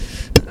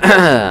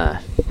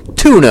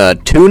Tuna.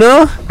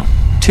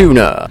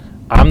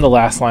 I'm the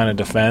last line of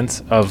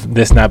defense of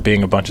this not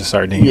being a bunch of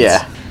sardines.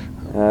 Yeah.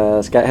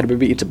 Scott had a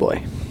baby eats a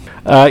boy.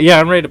 Yeah,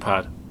 I'm ready to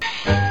pod.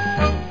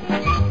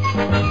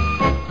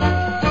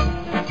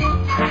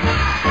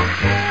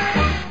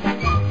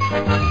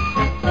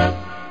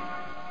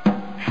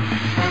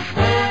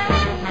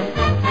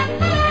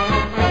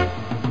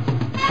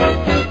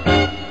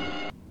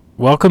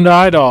 Welcome to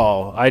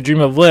Idol. I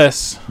Dream of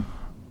Bliss.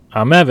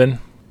 I'm Evan.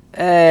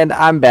 And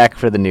I'm back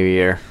for the new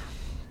year,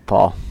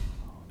 Paul.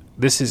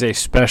 This is a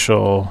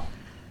special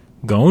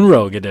Going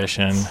Rogue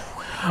edition.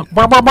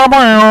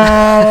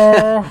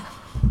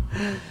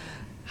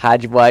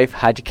 Hide your wife,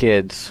 hide your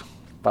kids.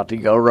 About to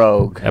go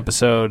rogue.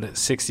 Episode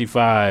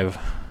 65.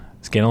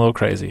 It's getting a little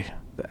crazy.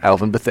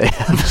 Alvin Bethea.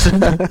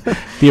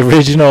 The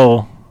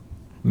original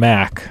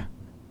Mac.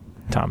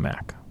 Tom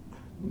Mac.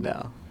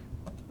 No.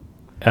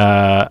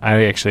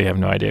 I actually have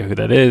no idea who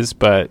that is,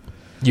 but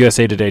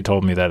USA Today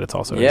told me that it's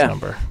also his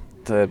number.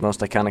 The most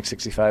iconic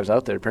 65s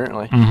out there,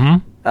 apparently.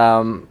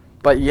 Mm-hmm.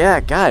 But yeah,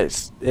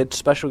 guys, it's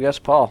special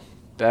guest Paul.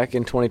 Back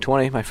in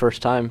 2020, my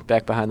first time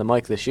back behind the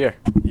mic this year.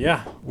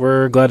 Yeah,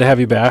 we're glad to have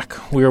you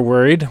back. We were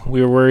worried.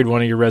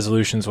 One of your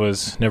resolutions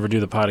was never do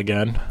the pod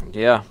again.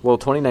 Yeah, well,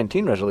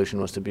 2019 resolution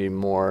was to be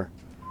more...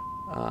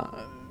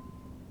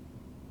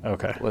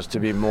 Was to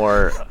be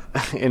more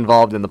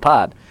involved in the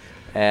pod.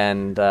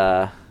 And...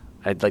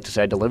 I'd like to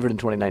say I delivered in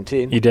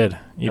 2019. You did.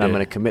 I'm going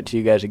to commit to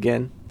you guys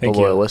again, Thank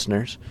the loyal you.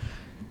 listeners,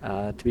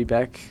 to be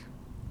back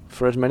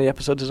for as many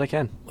episodes as I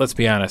can. Let's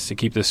be honest. To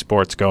keep this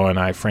sports going,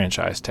 I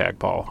franchise tagged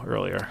Paul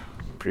earlier.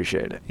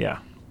 Appreciate it. Yeah.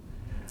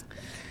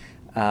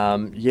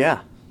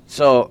 Yeah.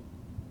 So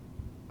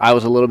I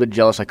was a little bit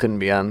jealous I couldn't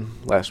be on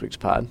last week's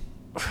pod.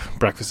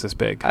 Breakfast is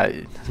big.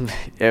 I mean,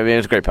 it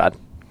was a great pod.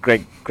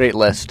 Great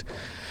list.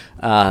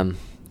 Of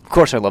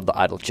course, I love the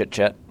idle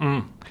chit-chat.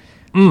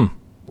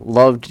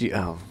 Loved you.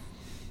 Oh.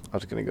 I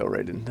was going to go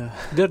right into...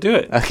 Do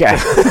it. Okay.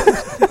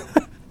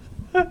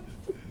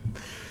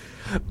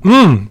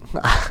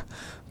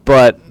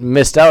 But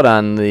missed out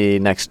on the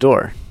next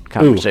door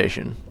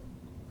conversation.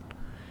 Ooh.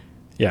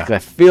 Yeah. 'Cause I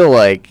feel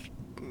like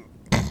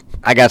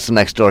I got some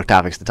next door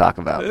topics to talk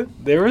about.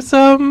 There were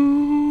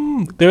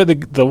some... They're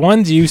the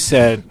ones you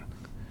said,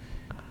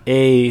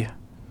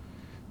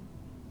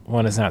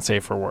 one is not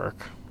safe for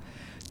work.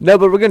 No,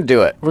 but we're going to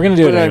do it. We're going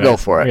to do it. We're going to anyway. go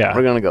for it. Yeah.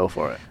 We're going to go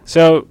for it.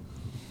 So...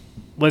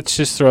 let's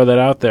just throw that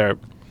out there.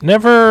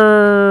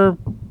 Never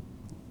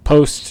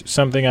post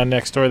something on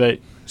Nextdoor that...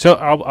 So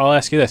I'll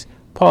ask you this.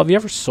 Paul, have you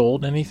ever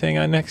sold anything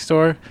on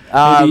Nextdoor?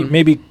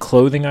 Maybe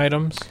clothing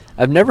items?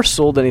 I've never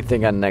sold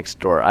anything on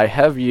Nextdoor. I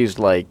have used,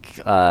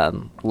 like,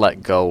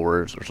 Let Go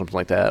or something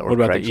like that. Or what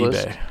about Craigslist.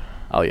 the eBay?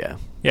 Oh, yeah.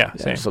 Yeah,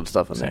 same. Some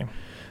stuff in Same.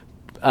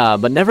 there.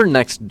 But never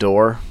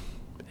Nextdoor.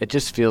 It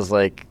just feels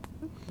like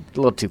a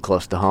little too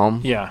close to home.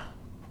 Yeah.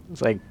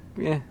 It's like,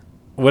 yeah.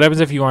 What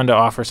happens if you wanted to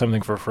offer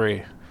something for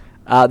free?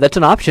 That's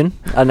an option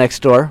on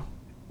Nextdoor,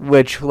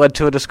 which led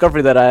to a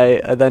discovery that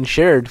I then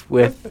shared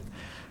with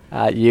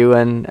you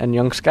and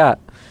young Scott.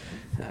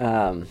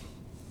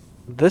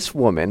 This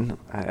woman,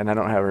 and I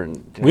don't have her...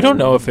 We don't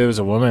know if it was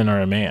a woman or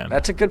a man.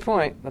 That's a good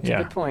point. A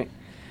good point.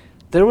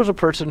 There was a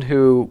person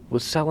who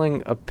was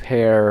selling a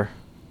pair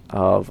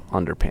of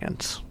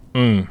underpants.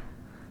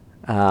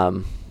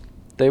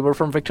 They were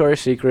from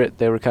Victoria's Secret.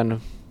 They were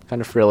kind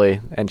of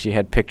frilly, and she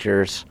had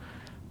pictures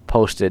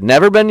posted.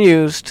 Never been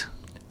used.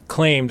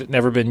 Claimed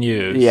never been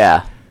used.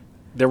 Yeah.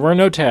 There were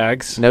no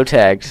tags. No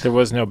tags. There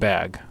was no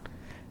bag.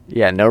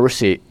 Yeah, no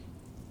receipt.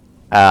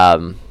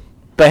 But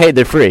hey,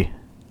 they're free.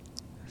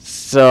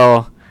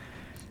 So,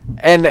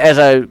 and as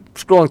I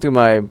scrolling through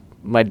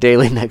my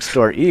daily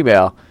Nextdoor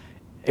email,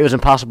 it was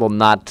impossible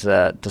not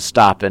to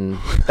stop and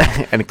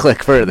and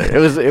click further.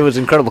 It was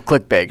incredible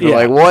clickbait. Yeah.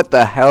 Like, what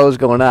the hell is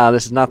going on?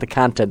 This is not the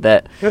content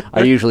that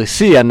I usually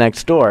see on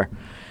Nextdoor.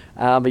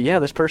 But yeah,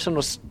 this person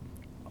was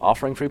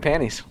offering free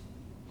panties.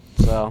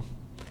 So,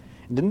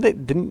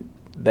 didn't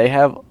they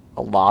have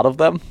a lot of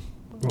them?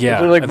 Yeah,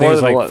 Was there like I think more it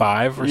was than like one?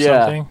 5 or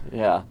Yeah, something.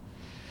 Yeah.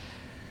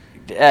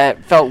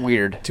 It felt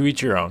weird. To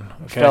each your own.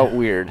 Okay. Felt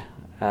weird.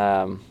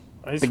 I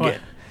just want-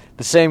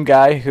 The same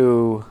guy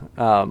who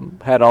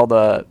had all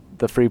the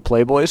free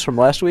Playboys from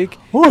last week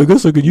Oh, I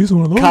guess I could use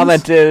one of those.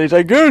 commented, he's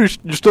like, "Good,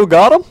 you still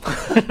got them?"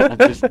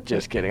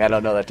 just kidding. I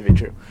don't know that to be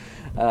true.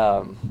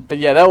 But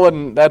yeah,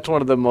 that's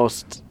one of the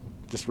most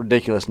just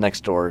ridiculous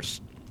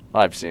Nextdoors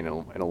I've seen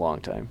in a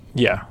long time.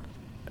 Yeah.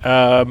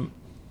 I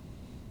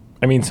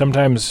mean,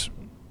 sometimes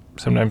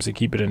they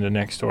keep it into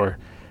Nextdoor.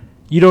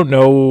 You don't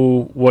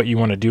know what you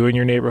want to do in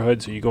your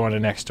neighborhood, so you go on to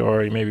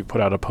Nextdoor, you maybe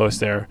put out a post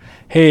there,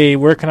 hey,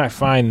 where can I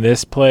find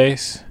this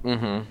place?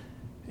 Mm-hmm.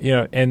 You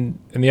know, and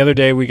the other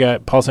day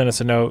Paul sent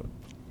us a note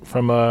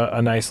from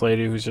a nice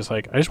lady who's just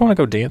like, I just want to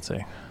go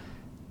dancing.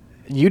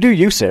 You do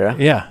you, Sarah.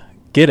 Yeah,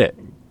 get it.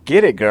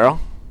 Get it,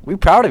 girl. We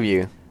proud of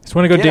you. Just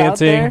want to go Get out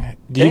dancing.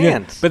 there,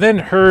 dance. But then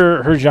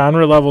her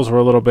genre levels were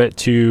a little bit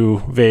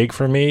too vague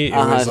for me. It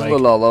was It's like, a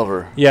little all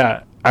over.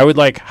 yeah, I would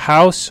like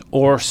house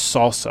or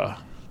salsa.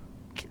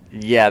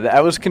 Yeah,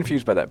 I was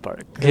confused by that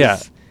part. 'Cause Yeah.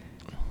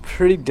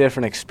 pretty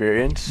different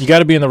experience. You got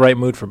to be in the right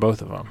mood for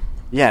both of them.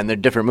 Yeah, and they're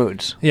different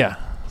moods. Yeah.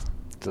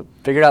 So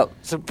figure it out.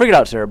 Figure it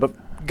out, Sarah.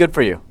 But good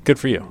for you. Good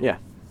for you. Yeah.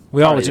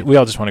 We all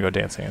just want to go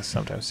dancing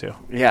sometimes too.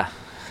 Yeah.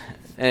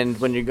 And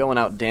when you're going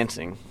out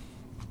dancing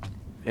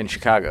in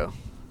Chicago,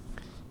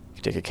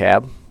 you take a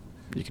cab,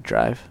 you could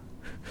drive,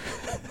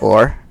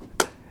 or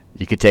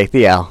you could take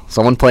the L.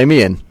 Someone play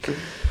me in.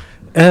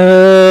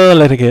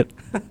 Etiquette.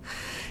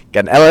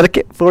 Got an L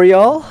etiquette for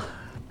y'all.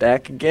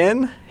 Back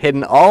again,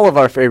 hitting all of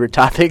our favorite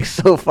topics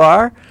so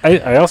far.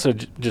 I also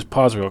just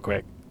pause real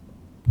quick.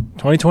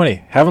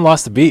 2020, haven't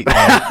lost a beat.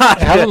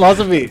 Haven't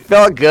lost a beat.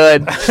 Felt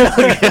good.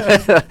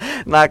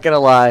 Not gonna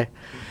lie.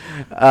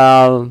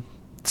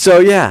 So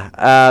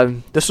yeah,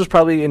 this was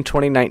probably in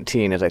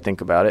 2019 as I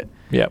think about it.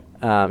 Yep.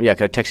 Yeah,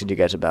 'cause I texted you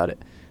guys about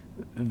it.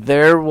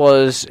 There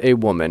was a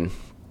woman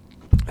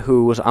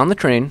who was on the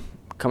train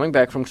coming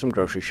back from some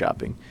grocery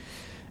shopping.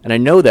 And I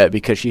know that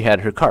because she had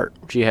her cart.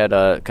 She had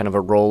a kind of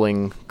a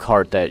rolling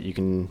cart that you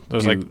can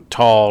Those like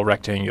tall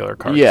rectangular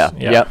carts. Yeah,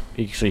 yep.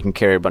 So you can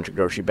carry a bunch of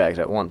grocery bags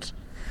at once.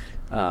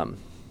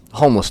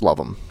 Homeless love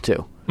them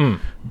too.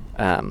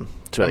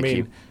 It's really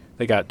cute.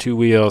 They got 2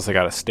 wheels. They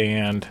got a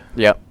stand.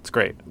 Yep. It's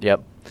great.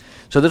 Yep.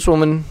 So this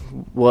woman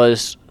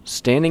was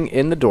standing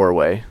in the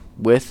doorway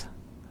with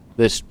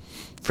this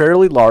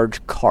fairly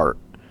large cart.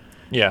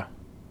 Yeah.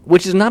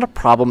 Which is not a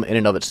problem in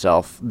and of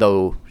itself,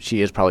 though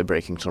she is probably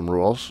breaking some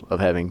rules of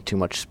having too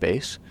much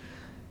space.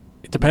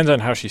 It depends on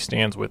how she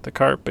stands with the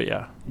cart, but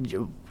yeah.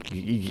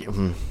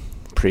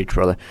 Preach,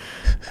 brother.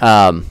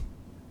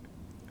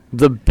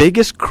 The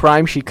biggest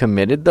crime she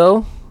committed,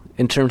 though,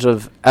 in terms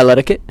of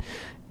etiquette,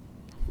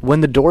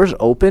 when the doors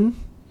open,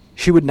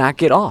 she would not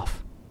get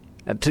off.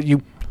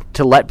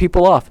 To let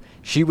people off,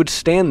 she would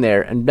stand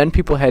there, and then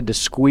people had to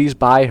squeeze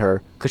by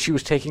her because she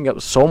was taking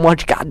up so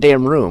much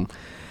goddamn room.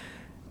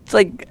 It's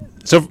like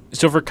so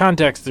for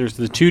context, there's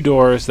the 2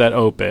 doors that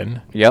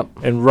open. Yep.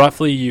 And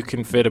roughly you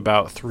can fit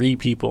about 3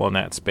 people in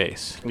that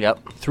space.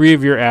 Yep. 3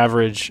 of your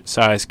average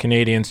size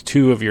Canadians,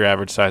 2 of your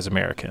average size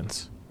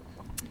Americans.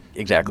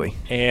 Exactly.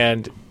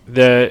 And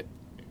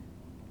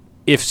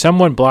if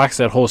someone blocks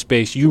that whole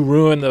space, you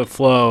ruin the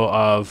flow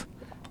of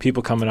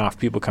people coming off,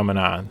 people coming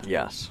on.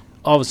 Yes.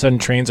 All of a sudden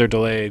trains are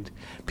delayed.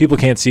 People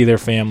can't see their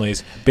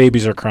families.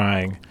 Babies are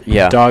crying.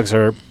 Yeah. Dogs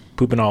are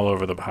pooping all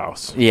over the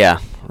house. Yeah,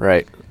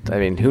 right. I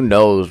mean, who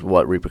knows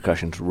what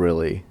repercussions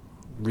really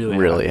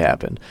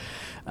happened.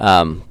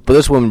 But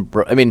this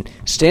woman,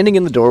 standing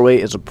in the doorway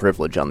is a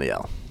privilege on the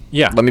L.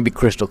 Yeah. Let me be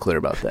crystal clear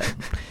about that.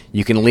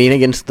 You can lean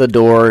against the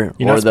door.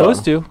 You're not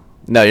supposed to.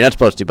 No, you're not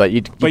supposed to, but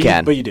you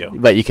can. But you do.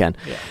 But you can.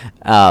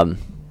 Yeah.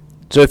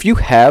 So if you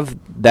have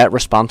that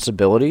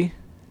responsibility,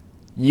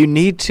 you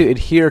need to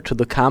adhere to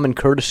the common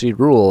courtesy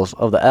rules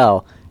of the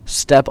L.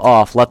 Step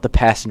off. Let the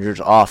passengers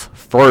off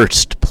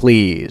first,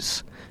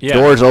 please. Yeah.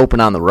 Doors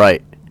open on the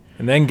right.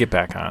 And then get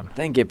back on.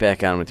 Then get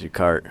back on with your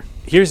cart.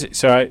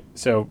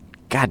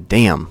 God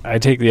damn. I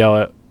take the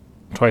L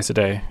twice a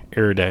day,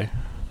 every day.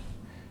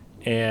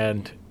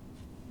 And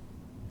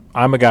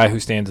I'm a guy who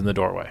stands in the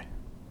doorway.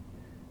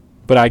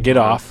 But I get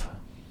off.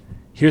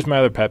 Here's my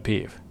other pet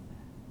peeve.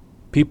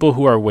 People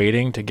who are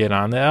waiting to get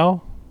on the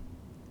L,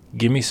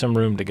 give me some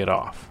room to get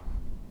off.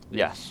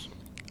 Yes.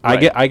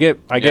 Right. I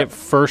get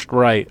first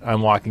right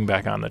on walking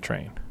back on the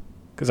train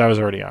because I was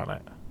already on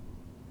it.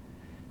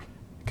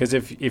 Because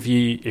if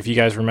you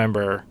guys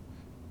remember,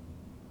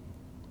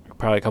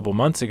 probably a couple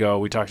months ago,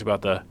 we talked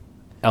about the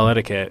L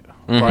etiquette,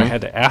 where I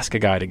had to ask a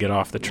guy to get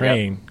off the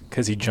train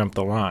because he jumped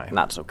the line.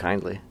 Not so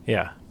kindly.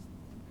 Yeah.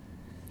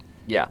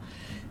 Yeah.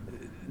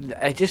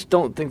 I just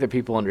don't think that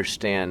people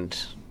understand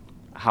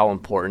how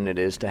important it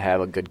is to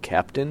have a good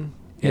captain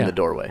in the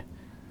doorway.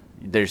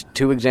 There's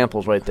 2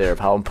 examples right there of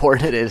how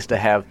important it is to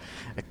have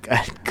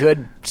a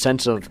good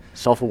sense of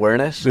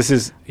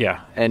self-awareness.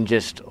 And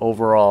just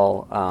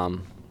overall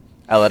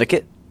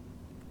etiquette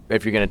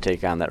if you're going to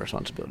take on that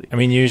responsibility. I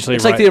mean, usually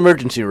it's like the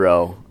emergency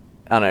row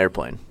on an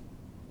airplane.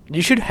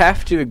 You should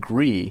have to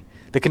agree.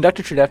 The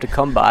conductor should have to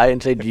come by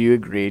and say, "Do you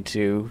agree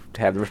to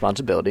have the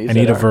responsibilities?" I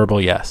need a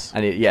verbal yes.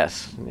 I need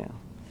yes. Yeah.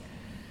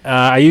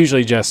 I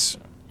usually just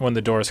when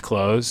the doors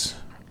close,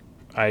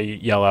 I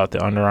yell out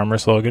the Under Armour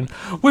slogan: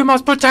 "We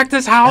must protect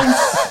this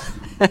house."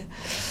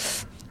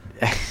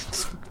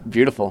 It's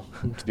beautiful.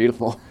 It's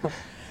beautiful.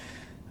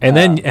 And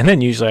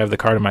then usually I have the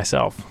car to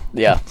myself.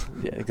 Yeah,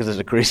 because there's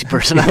a crazy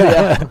person on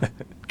the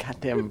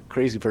goddamn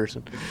crazy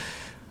person.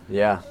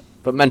 Yeah,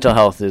 but mental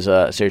health is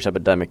a serious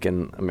epidemic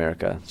in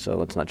America, so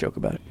let's not joke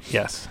about it.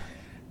 Yes.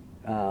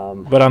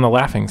 But on the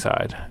laughing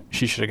side,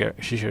 she should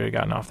have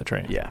gotten off the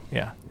train. Yeah.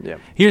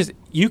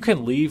 You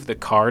can leave the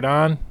cart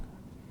on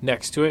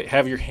next to it,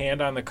 have your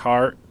hand on the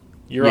cart,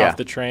 you're off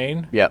the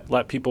train. Yep.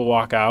 Let people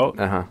walk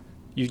out.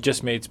 You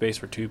just made space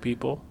for 2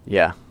 people.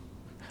 Yeah.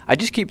 I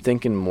just keep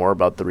thinking more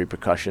about the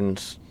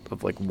repercussions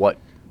of like what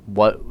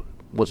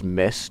was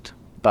missed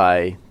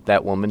by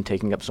that woman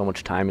taking up so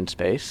much time and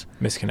space.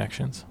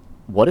 Misconnections.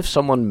 What if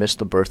someone missed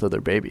the birth of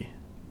their baby?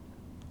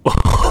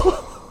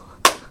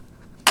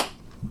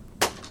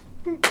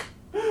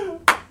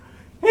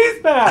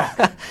 He's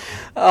back.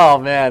 Oh,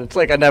 man. It's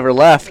like I never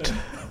left.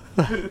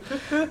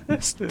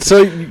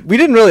 So we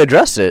didn't really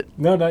address it.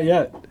 No, not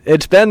yet.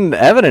 It's been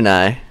Evan and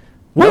I.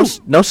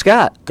 No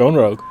Scott. Going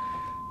rogue.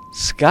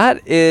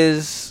 Scott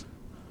is...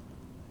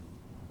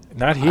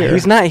 Not here.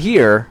 He's not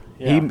here.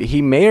 Yeah.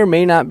 He may or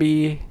may not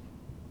be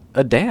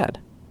a dad.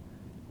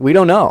 We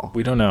don't know.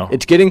 We don't know.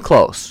 It's getting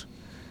close.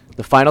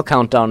 The final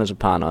countdown is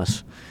upon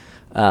us.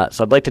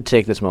 So I'd like to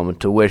take this moment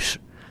to wish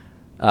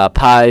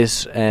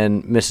Pies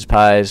and Mrs.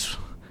 Pies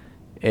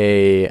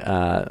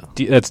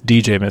that's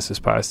DJ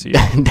Mrs. Pies to you.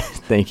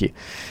 thank you,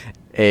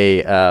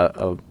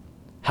 a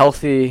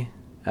healthy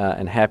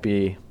and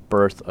happy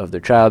birth of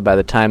their child. By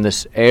the time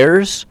this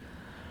airs,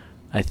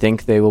 I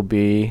think they will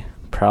be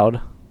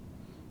proud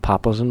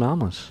papas and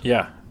mamas.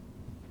 Yeah.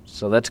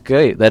 So that's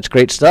great. That's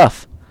great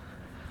stuff.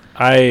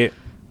 I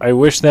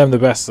wish them the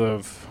best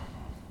of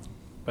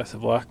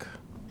luck.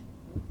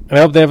 And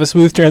I hope they have a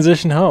smooth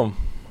transition home.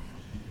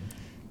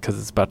 Because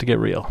it's about to get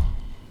real.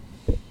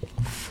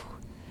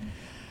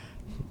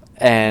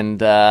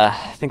 And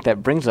I think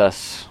that brings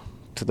us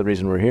to the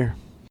reason we're here.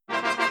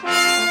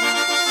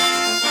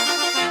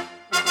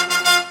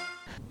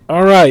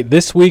 All right,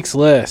 this week's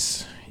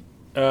list.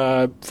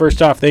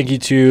 First off, thank you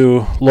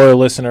to loyal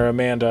listener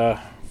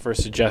Amanda for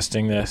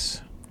suggesting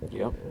this.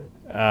 Yep.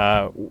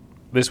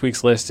 This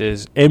week's list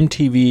is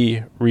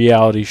MTV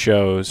reality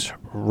shows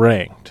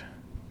ranked.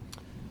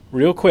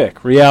 Real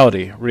quick,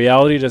 reality.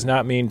 Reality does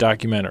not mean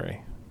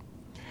documentary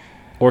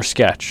or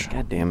sketch.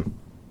 Goddamn.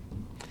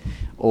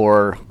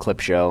 Or clip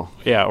show.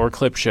 Yeah, or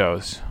clip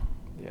shows.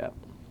 Yeah.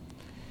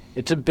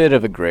 It's a bit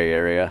of a gray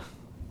area.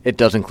 It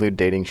does include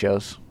dating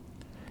shows.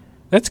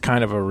 That's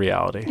kind of a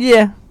reality.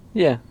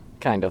 Yeah,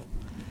 kind of.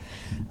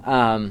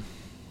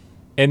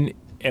 And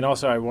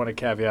also I want to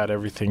caveat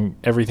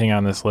everything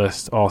on this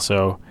list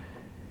also.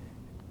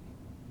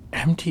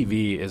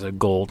 MTV is a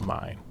gold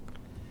mine.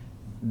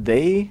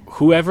 They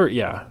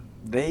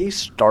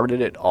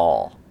started it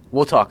all.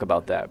 We'll talk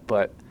about that,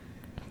 but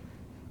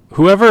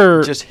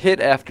whoever just hit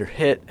after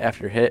hit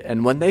after hit,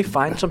 and when they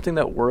find something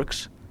that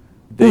works,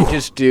 they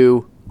just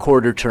do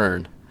quarter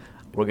turn.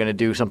 We're going to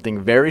do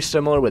something very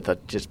similar with a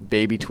just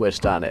baby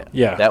twist on it.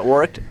 Yeah. That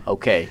worked?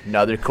 Okay,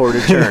 another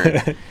quarter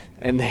turn.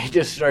 And they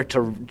just start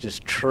to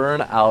just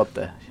churn out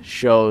the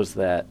shows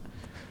that,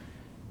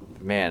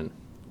 man,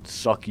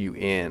 suck you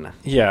in.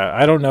 Yeah,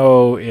 I don't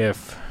know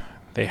if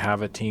they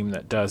have a team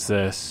that does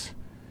this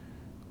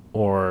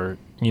or,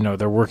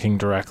 they're working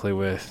directly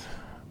with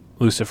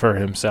Lucifer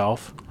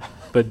himself.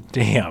 But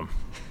damn,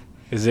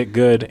 is it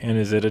good and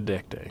is it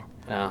addicting?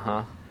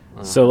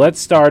 So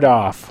let's start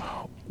off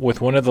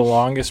with one of the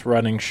longest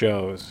running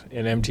shows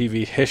in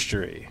MTV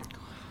history.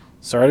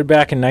 Started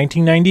back in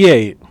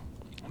 1998.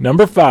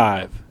 Number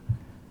 5,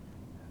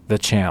 The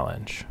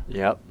Challenge.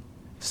 Yep.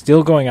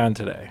 Still going on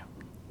today.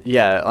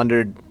 Yeah,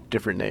 under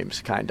different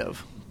names, kind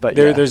of. But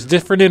there's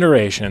different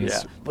iterations.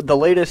 Yeah. But the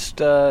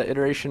latest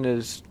iteration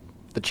is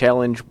The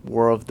Challenge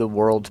War of the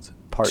Worlds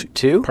Part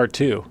 2? Part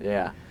 2.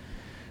 Yeah.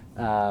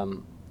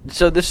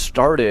 So this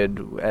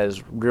started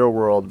as Real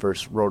World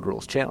versus Road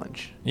Rules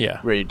Challenge. Yeah.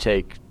 Where you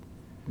take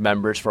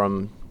members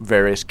from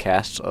various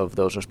casts of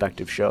those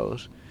respective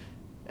shows,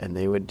 and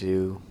they would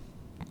do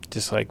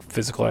just like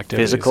physical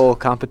activities. Physical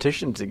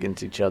competitions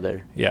against each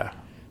other. Yeah.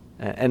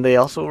 And they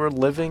also were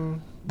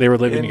living... They were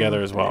living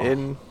together as well.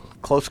 In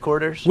close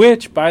quarters.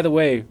 Which, by the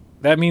way,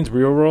 that means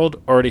Real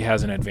World already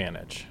has an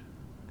advantage.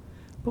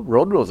 But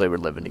Road Rules, they were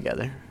living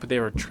together. But they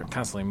were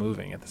constantly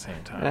moving at the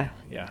same time.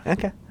 Yeah.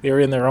 Okay. They were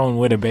in their own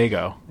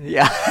Winnebago.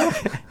 Yeah.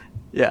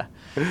 Yeah.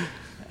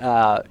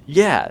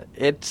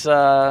 It's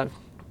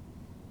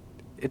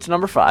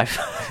number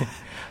 5.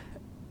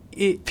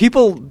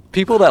 People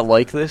that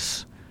like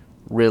this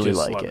really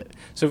like it.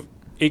 So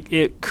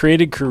it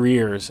created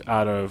careers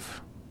out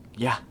of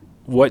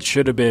what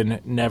should have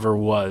been never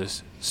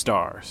was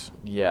stars.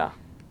 Yeah.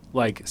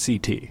 Like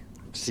CT.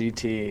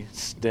 CT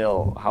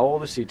still. How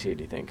old is CT, do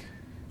you think?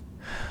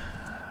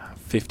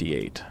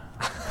 58.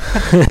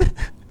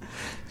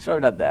 He's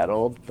probably not that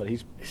old, but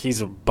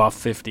he's a buff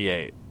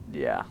 58.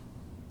 Yeah.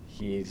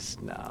 He's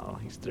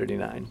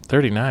 39.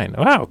 39.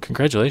 Wow,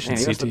 congratulations, Man,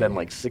 he CT. must have been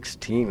like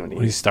 16 when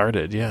he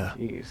started, yeah.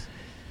 Jeez.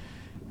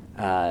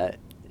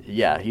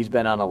 Yeah, he's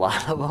been on a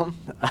lot of them.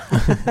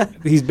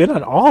 He's been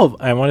on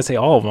I want to say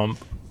all of them.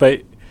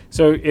 But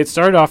so it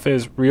started off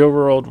as Real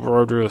World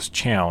Road Rules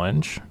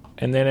Challenge,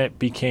 and then it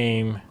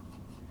became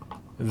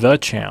The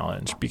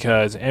Challenge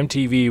because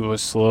MTV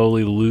was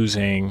slowly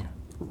losing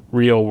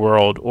Real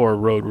World or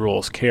Road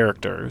Rules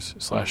characters /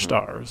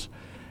 stars.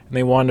 And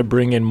they wanted to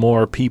bring in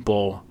more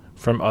people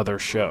from other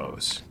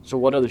shows. So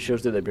what other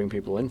shows did they bring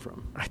people in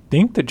from? I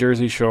think the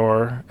Jersey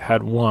Shore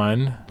had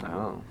one.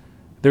 Oh.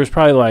 There's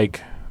probably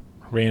like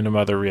random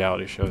other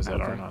reality shows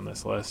that aren't on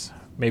this list.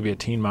 Maybe a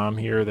Teen Mom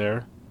here or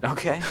there.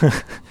 Okay.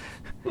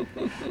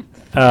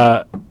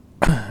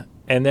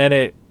 And then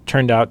it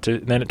turned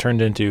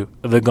into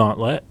The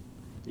Gauntlet.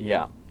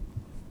 Yeah.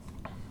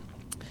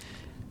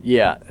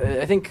 Yeah,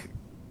 I think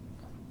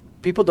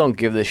people don't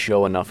give this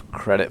show enough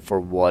credit for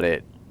what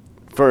it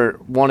for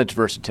one, its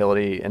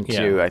versatility, and Yeah.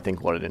 two, I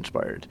think what it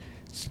inspired.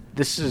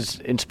 This is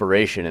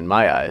inspiration in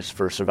my eyes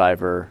for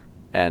Survivor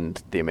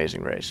and The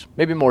Amazing Race.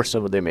 Maybe more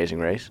so with The Amazing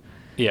Race.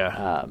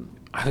 Yeah.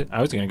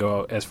 I was going to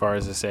go as far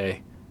as to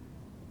say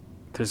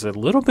there's a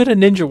little bit of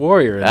Ninja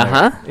Warrior in there.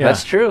 Yeah.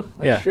 That's true.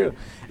 That's Yeah.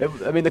 true.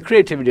 I mean, the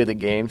creativity of the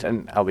games,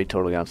 and I'll be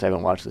totally honest, I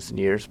haven't watched this in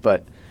years,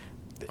 but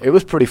it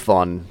was pretty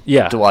fun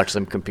Yeah. to watch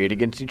them compete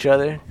against each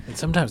other. And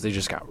sometimes they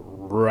just got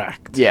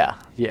wrecked. Yeah.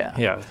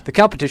 Yeah. The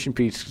competition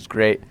piece is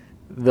great.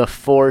 The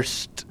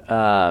forced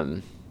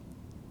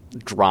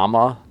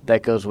drama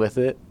that goes with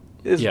it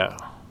is, Yeah.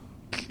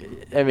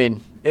 I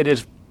mean, it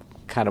is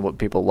kind of what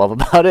people love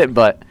about it,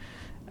 but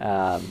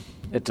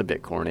it's a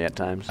bit corny at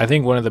times. I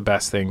think one of the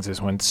best things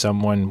is when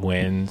someone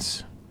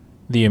wins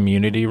the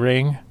immunity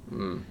ring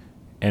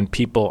and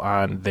people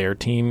on their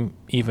team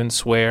even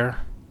swear,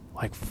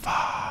 like,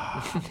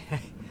 fuck.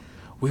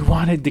 We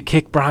wanted to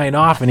kick Brian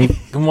off and he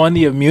won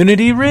the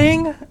immunity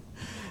ring?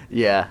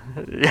 Yeah.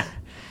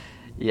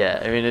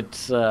 Yeah, I mean,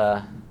 it's...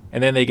 And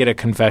then they get a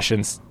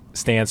confession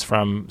stance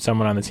from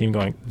someone on the team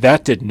going,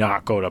 that did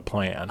not go to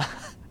plan.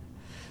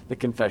 the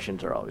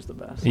confessions are always the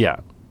best. Yeah.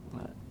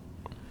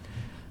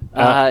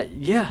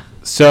 Yeah.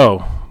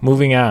 So,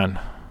 moving on.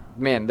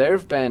 Man, there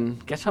have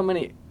been... Guess how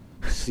many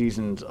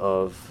seasons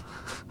of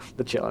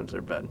the challenge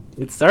there have been?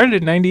 It started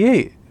in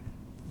 98.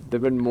 There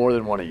have been more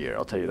than one a year,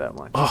 I'll tell you that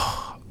much.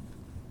 Oh,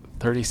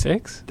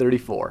 36?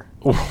 34.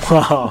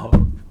 Wow.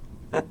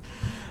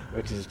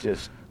 Which is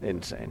just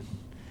insane.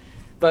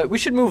 But we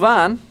should move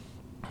on.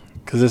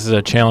 Because this is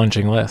a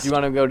challenging list. Do you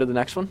want to go to the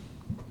next one?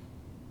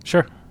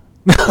 Sure.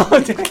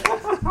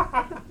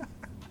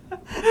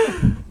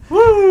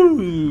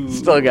 Woo!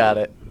 Still got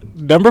it.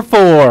 Number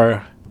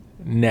 4.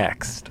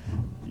 Next.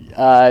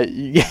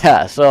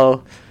 Yeah,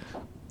 so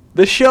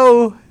the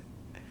show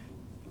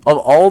of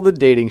all the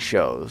dating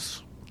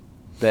shows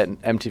that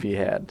MTV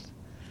had,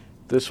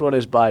 this one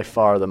is by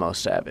far the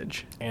most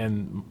savage.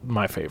 And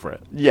my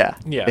favorite. Yeah.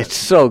 Yeah. It's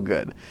so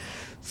good.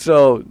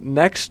 So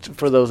Next,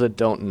 for those that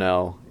don't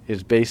know,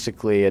 is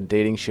basically a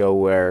dating show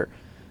where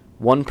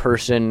one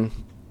person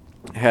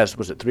has,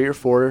 was it 3 or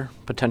 4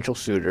 potential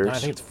suitors? No, I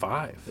think it's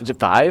 5. Is it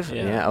 5?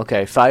 Yeah.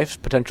 Okay.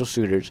 5 potential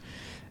suitors,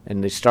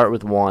 and they start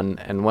with one.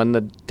 And when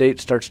the date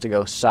starts to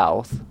go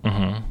south,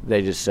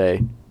 they just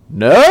say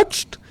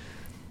next,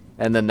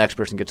 and the next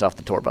person gets off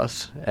the tour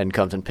bus and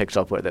comes and picks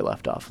up where they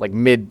left off, like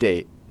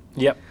mid-date.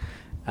 Yep.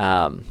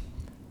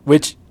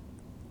 Which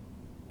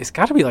it's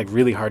got to be like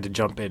really hard to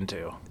jump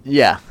into.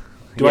 Yeah.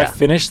 Do I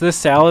finish this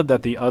salad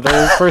that the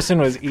other person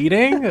was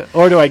eating,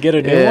 or do I get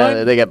a new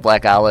one? They get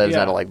black olives.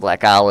 Yeah. I don't like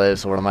black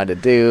olives. What am I to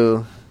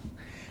do?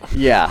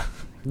 Yeah.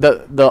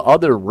 The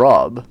other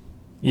rub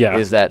Yeah.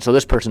 is that, so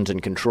this person's in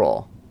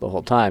control the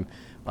whole time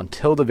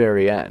until the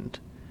very end.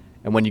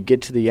 And when you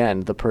get to the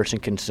end, the person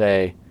can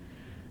say,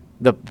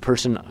 the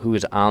person who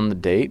is on the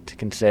date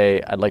can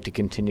say, I'd like to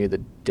continue the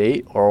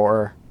date,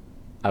 or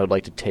I would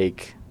like to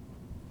take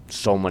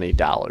so many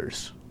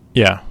dollars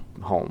Yeah.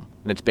 home.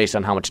 And it's based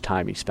on how much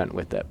time you spent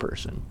with that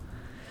person.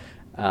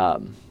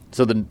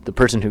 So the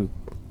person who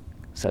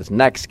says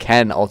next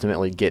can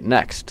ultimately get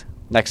nexted.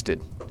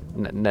 Nexted.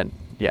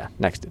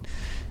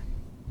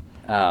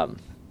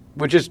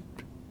 Which is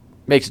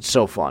makes it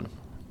so fun.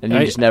 And you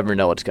just never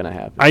know what's going to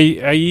happen.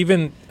 I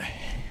even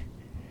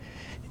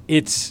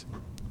it's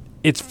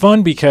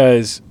fun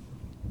because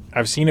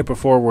I've seen it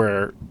before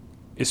where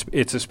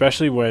it's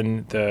especially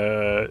when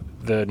the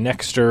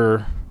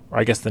nexter, or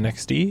I guess the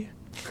nextee,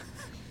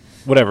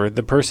 whatever,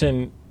 the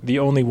person, the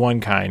only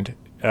one kind,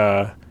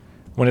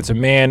 when it's a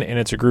man and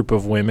it's a group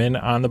of women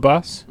on the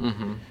bus,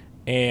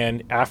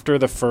 and after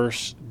the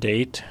first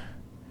date,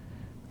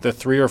 the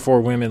 3 or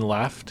 4 women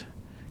left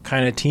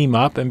kind of team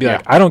up and be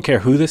like, I don't care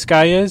who this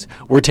guy is,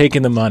 we're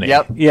taking the money.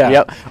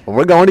 Yep.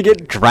 We're going to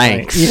get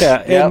drinks.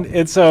 Yeah. Yep.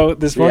 And so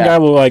this one guy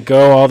will like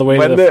go all the way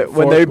to the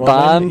when they fourth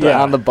woman. bond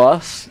on the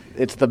bus,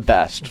 it's the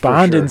best. for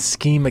Bond sure. and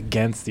scheme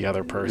against the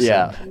other person.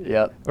 Yeah.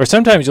 Yep. Or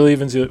sometimes you'll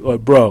even say,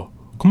 like, bro,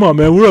 come on,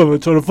 man, we're having a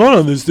ton of fun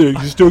on this thing.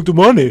 Just take the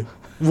money.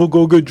 We'll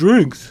go get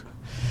drinks.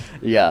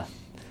 Yeah.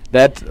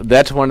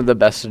 That's one of the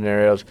best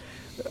scenarios.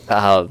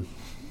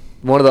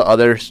 One of the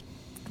other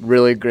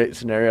really great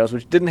scenarios,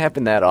 which didn't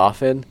happen that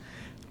often,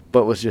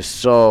 but was just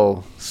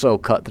so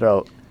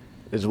cutthroat,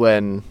 is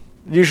when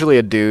usually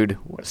a dude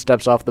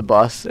steps off the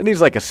bus and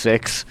he's like a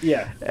 6.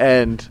 Yeah.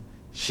 And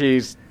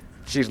she's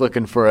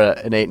looking for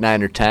an 8,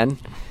 9, or 10.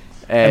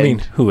 And I mean,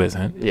 who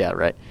isn't? yeah,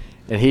 right.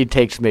 And he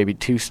takes maybe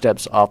 2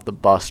 steps off the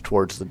bus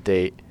towards the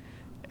date,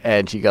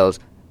 and she goes,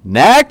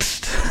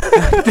 next!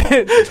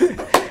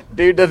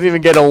 Dude doesn't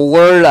even get a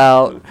word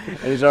out, and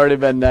he's already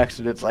been next,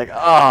 and it's like,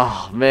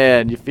 oh,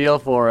 man, you feel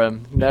for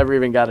him. Never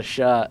even got a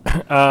shot.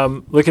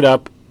 Look it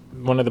up.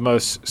 One of the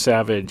most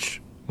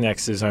savage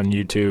nexts on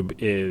YouTube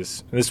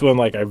is, this one,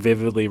 like, I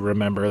vividly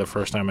remember the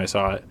first time I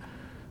saw it,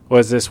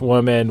 was this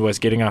woman was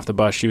getting off the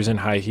bus. She was in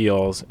high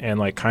heels and,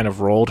 like, kind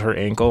of rolled her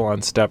ankle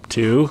on step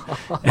 2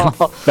 and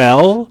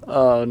fell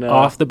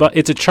off the bus.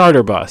 It's a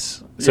charter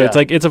bus, so it's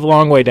like, it's a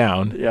long way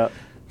down. Yeah.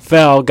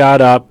 Fell,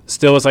 got up,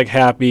 still was, like,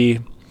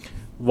 happy,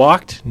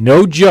 walked,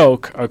 no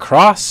joke,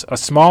 across a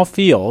small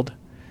field,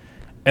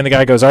 and the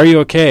guy goes, "Are you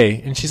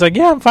okay?" And she's like,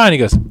 "Yeah, I'm fine." He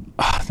goes,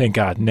 "Oh, thank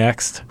God,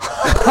 next."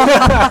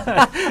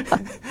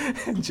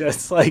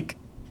 Just like,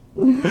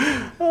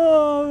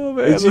 Oh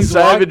man, and the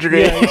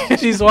savagery.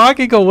 she's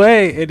walking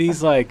away, and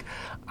he's like,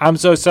 "I'm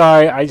so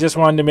sorry. I just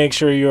wanted to make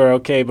sure you were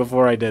okay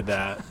before I did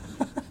that."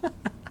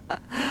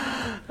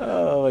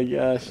 Oh my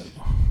gosh!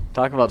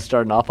 Talk about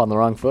starting off on the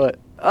wrong foot.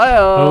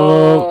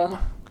 Oh.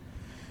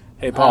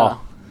 Hey,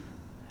 Paul.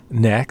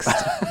 Next.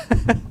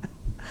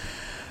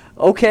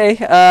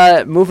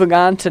 Okay, moving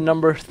on to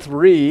number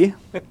 3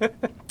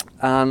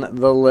 on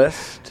the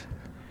list.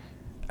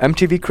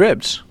 MTV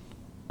Cribs.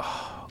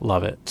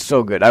 Love it.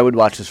 So good. I would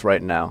watch this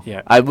right now.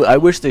 Yeah. I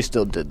wish they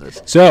still did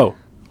this. So,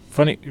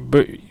 funny,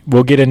 but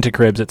we'll get into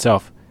Cribs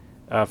itself.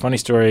 Funny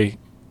story.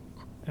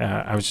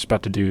 I was just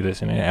about to do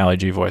this in an Ali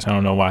G voice. I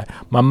don't know why.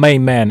 My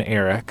main man,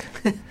 Eric.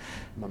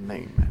 My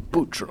main man,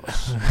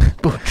 Boutros.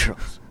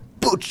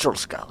 Boutros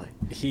Scully.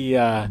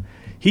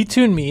 He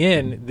tuned me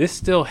in. This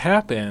still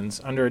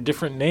happens under a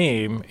different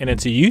name, and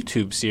it's a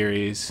YouTube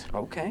series,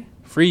 Okay.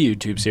 free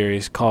YouTube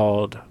series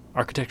called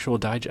Architectural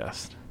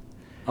Digest.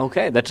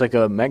 Okay, that's like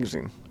a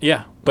magazine.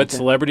 Yeah, but Okay.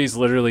 celebrities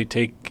literally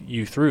take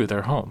you through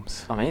their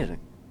homes. Amazing.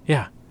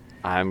 Yeah,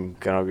 I'm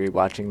going to be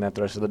watching that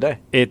the rest of the day.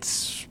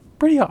 it's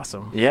pretty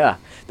awesome. Yeah.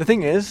 The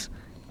thing is,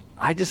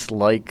 I just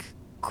like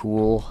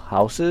cool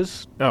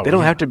houses. Oh, They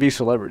don't yeah. have to be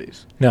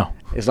celebrities. No.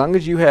 As long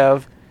as you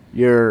have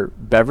your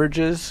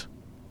beverages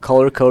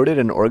color-coded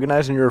and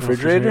organized in your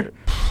refrigerator,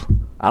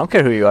 I don't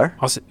care who you are.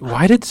 Also,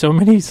 why did so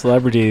many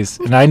celebrities,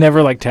 and I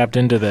never like tapped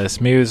into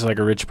this, maybe it was like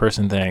a rich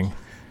person thing.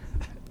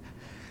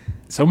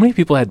 So many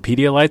people had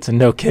Pedialites and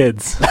no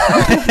kids.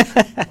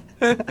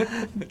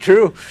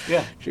 True.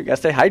 Yeah. You gotta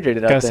stay hydrated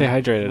out Gotta there. stay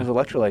hydrated. Those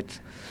electrolytes.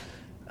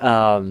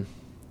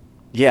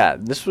 Yeah,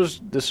 this was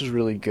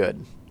really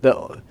good.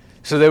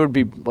 So they would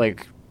be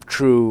like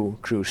true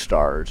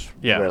stars.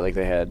 Yeah. Where like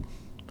they had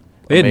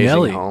They had amazing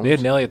Nelly. homes. They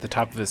had Nelly at the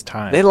top of his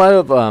time. They had a lot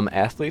of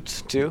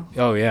athletes too.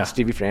 Oh yeah.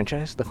 Stevie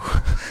Franchise.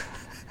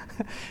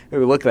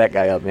 Look that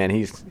guy up, man.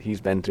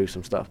 He's been through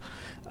some stuff.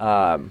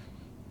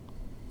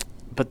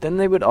 But then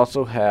they would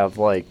also have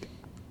like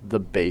the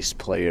bass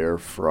player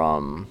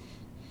from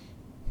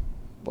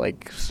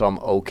like some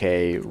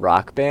okay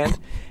rock band,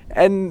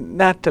 and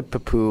not to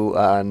poo-poo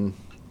on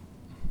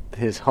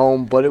his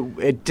home, but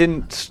it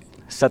didn't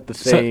set the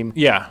same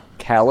yeah.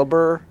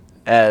 caliber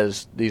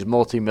as these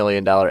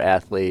multi-million-dollar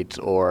athletes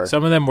or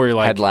Some of them were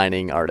like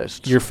headlining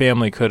artists. your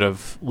family could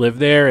have lived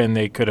there, and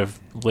they could have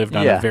lived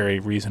on Yeah. a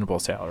very reasonable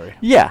salary.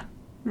 Yeah,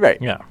 right.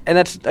 Yeah. And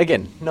that's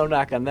again no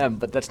knock on them,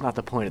 but that's not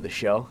the point of the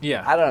show.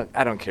 Yeah.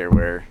 I don't care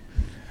where.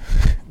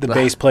 The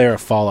bass player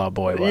of Fall Out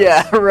Boy was.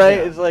 Yeah, right.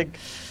 Yeah. It's like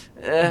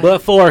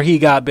Before he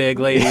got big,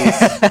 ladies.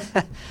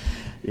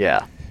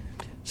 yeah.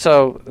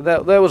 So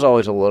that was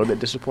always a little bit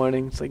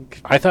disappointing. It's like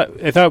I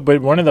thought,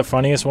 but one of the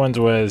funniest ones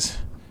was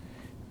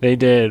they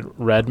did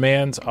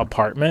Redman's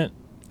apartment.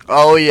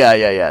 oh yeah.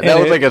 That And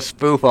was like a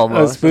spoof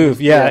almost. A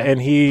spoof, yeah.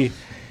 And he's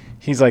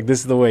like, "This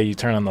is the way you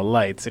turn on the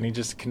lights," and he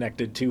just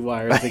connected 2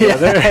 wires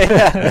together.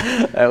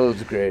 Yeah. That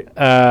was great.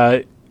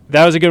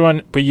 That was a good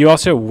one. But you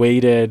also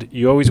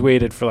You always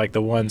waited for like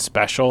the one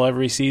special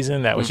every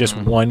season that was just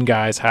Mhm. one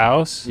guy's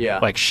house. Yeah.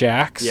 Like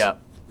Shaq's. Yeah.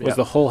 Was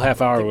the whole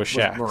half hour was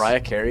Was Shaq's. Mariah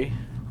Carey.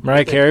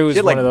 Mariah Carey was she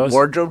had, one like, of those.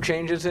 wardrobe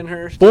changes in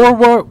her. Four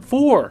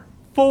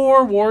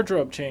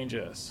wardrobe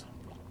changes.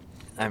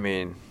 I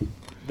mean,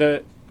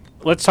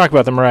 Let's talk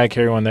about the Mariah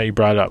Carey one that you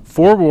brought up.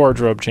 4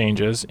 wardrobe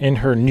changes in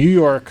her New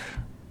York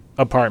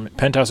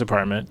penthouse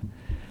apartment.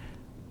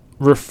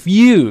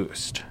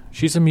 Refused.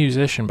 She's a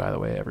musician, by the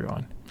way,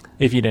 everyone.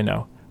 If you didn't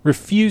know,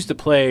 refused to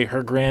play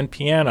her grand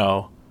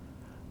piano,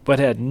 but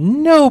had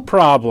no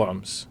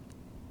problems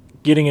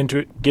getting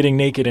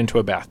naked into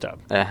a bathtub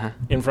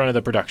in front of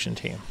the production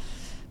team.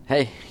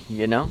 hey,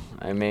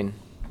 I mean,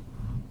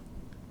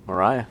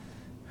 Mariah.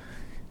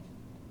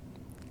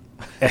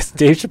 As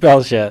Dave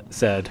Chappelle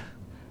said,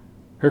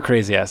 her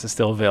crazy ass is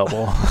still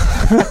available.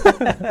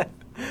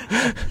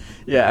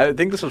 Yeah, I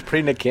think this was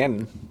pre-Nick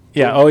Cannon.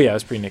 Yeah. Oh yeah, it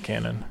was pre Nick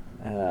Cannon.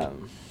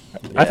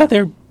 I thought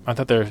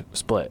they're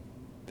split.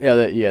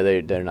 Yeah,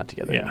 they're not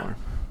together Yeah. anymore.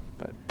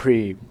 But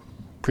pre,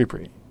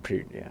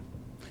 yeah.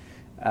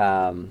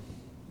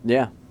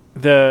 Yeah.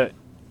 And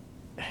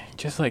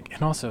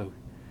also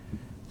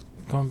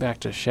going back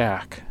to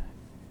Shaq,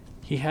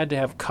 he had to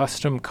have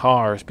custom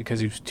cars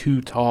because he was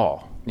too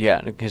tall. Yeah,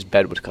 and his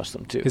bed was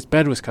custom too. His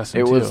bed was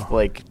custom It too. was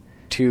like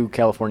 2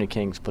 California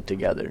Kings put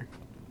together.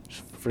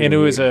 And it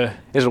was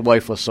his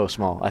wife was so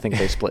small. I think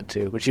they split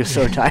too, but she was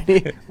so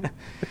tiny.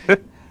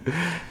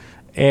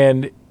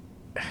 and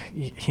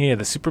he had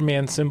the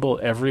Superman symbol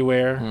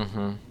everywhere.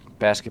 Mm-hmm.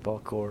 Basketball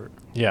court.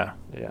 Yeah.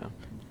 Yeah.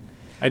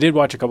 I did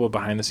watch a couple of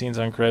behind the scenes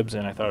on Cribs,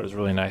 and I thought it was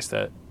really nice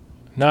that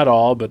not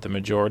all, but the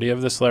majority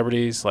of the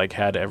celebrities like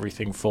had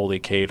everything fully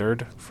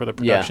catered for the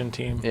production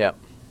team. Yeah.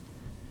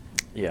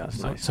 Yeah.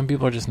 It's nice. Some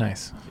people are just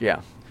nice.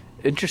 Yeah.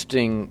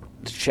 Interesting.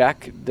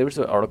 Shaq, there was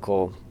an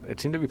article,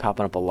 it seemed to be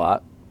popping up a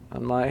lot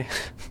on my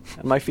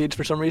on my feeds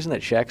for some reason, that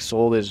Shaq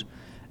sold his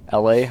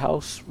LA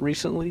house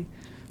recently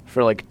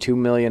for like $2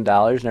 million,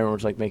 and everyone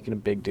was like making a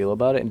big deal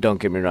about it. And don't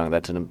get me wrong,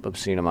 that's an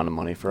obscene amount of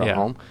money for a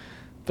home.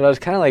 But I was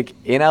kind of like,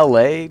 in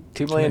LA,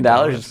 $2 million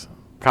is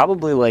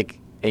probably like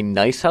a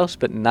nice house,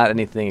 but not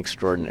anything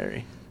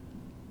extraordinary.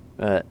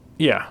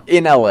 Yeah.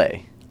 In LA.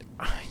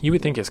 You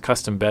would think his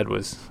custom bed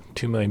was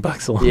 $2 million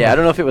alone. Yeah, I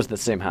don't know if it was the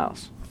same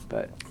house,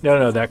 but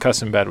No, that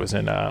custom bed was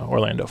in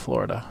Orlando,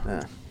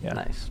 Florida. Yeah.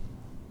 Nice.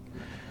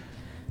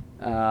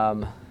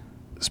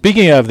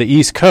 Speaking of the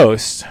East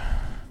Coast,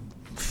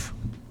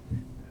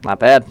 Not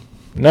bad.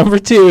 number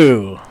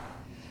 2,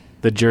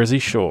 the Jersey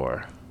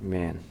Shore.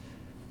 Man.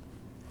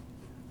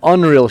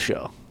 Unreal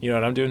show. You know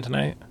what I'm doing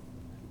tonight?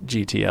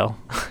 GTL.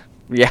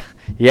 Yeah.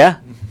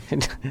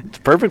 It's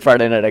perfect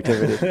Friday night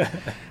activity.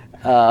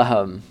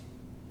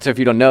 So if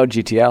you don't know,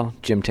 GTL,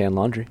 Gym Tan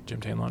Laundry.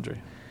 Gym Tan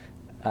Laundry.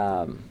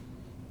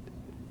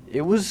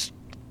 It was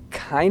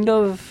kind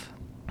of...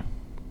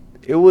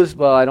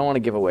 well, I don't want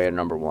to give away a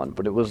number 1,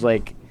 but it was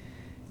like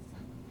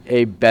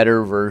a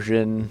better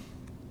version...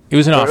 It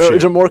was an offshoot. It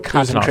was a more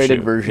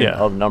concentrated version yeah.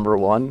 of number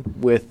 1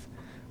 with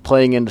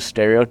playing into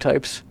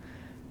stereotypes,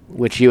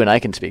 which you and I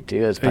can speak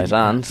to as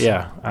paisans.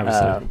 Yeah,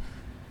 obviously.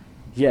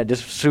 Yeah,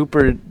 just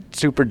super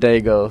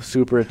Dago,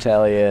 super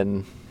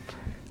Italian.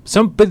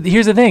 But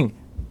here's the thing.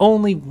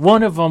 Only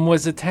one of them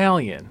was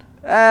Italian.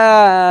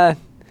 No,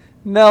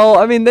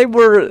 I mean they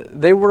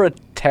were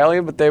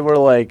Italian, but they were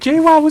like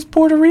JWoww was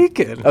Puerto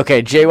Rican.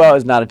 Okay, JWoww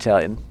is not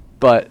Italian,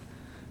 but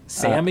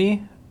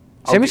Sammy?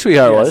 Sammy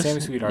Sweetheart was. Sammy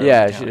Sweetheart.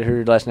 Yeah, was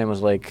her last name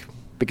was like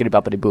Bickety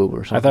Boppity Boob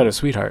or something. I thought it was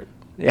Sweetheart.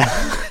 Yeah.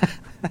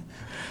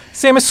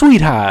 Sammy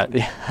Sweetheart.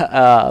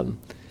 Yeah.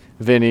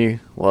 Vinny,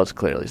 well, it's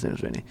clearly his name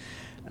was Vinny.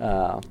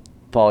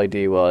 Pauly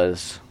D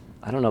was,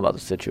 I don't know about the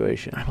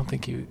situation. I don't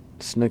think you...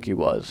 Snooki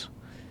was.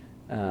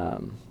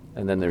 And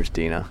then there's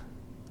Dina.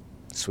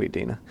 Sweet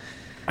Dina.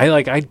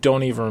 I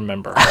don't even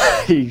remember.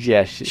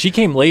 Yeah. She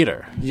came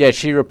later. Yeah,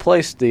 she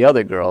replaced the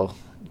other girl.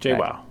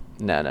 JWoww.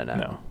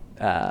 No.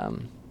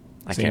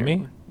 I Sammy?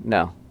 can't.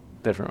 No,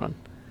 different one.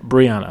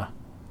 Brianna.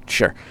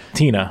 Sure.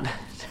 Tina.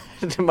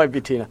 It might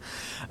be Tina.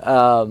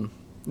 No,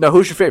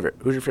 who's your favorite?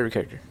 Who's your favorite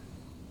character?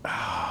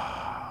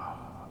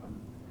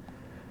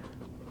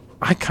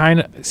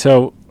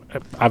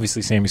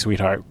 Obviously Sammy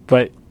Sweetheart,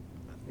 but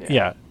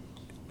yeah.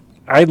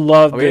 I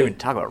love We didn't even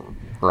talk about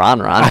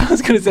Ron. I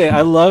was going to say, I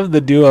love the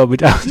duo,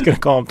 but I was going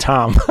to call him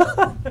Tom.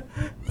 I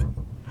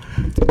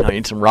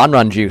need some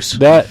Ron juice.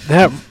 That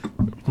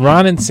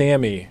Ron and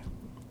Sammy.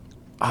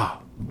 Oh,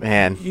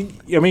 man.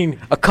 I mean,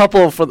 a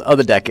couple of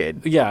the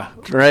decade. Yeah.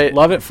 Right?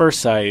 Love at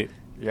first sight.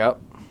 Yep.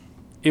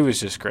 It was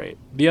just great.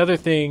 The other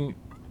thing,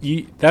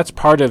 that's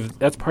part of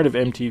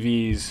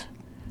MTV's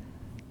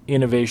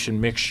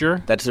innovation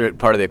mixture. That's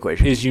part of the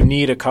equation. Is you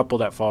need a couple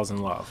that falls in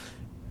love.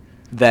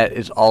 That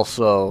is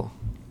also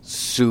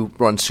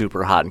run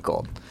super hot and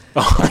cold.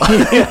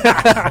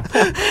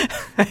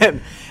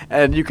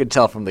 and you could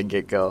tell from the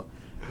get-go,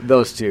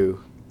 those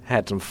two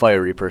had some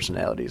fiery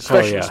personalities.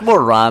 Especially, it's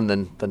more Ron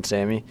than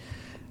Sammy.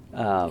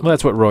 Well,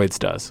 that's what Roids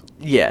does.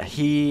 Yeah,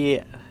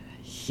 he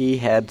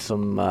had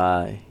some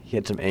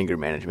anger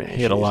management issues.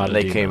 He had a lot of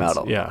they demons. came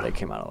out a Yeah. They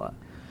came out a lot.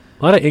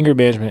 A lot of anger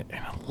management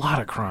and a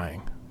lot of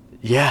crying.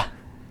 Yeah.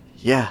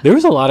 There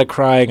was a lot of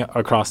crying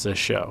across this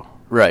show.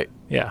 Right.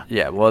 Yeah.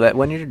 Yeah. Well, that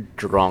when you're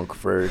drunk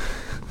for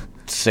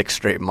 6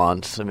 straight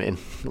months, I mean,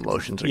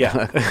 emotions are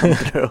gonna come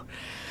through.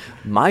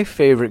 My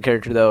favorite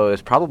character though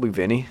is probably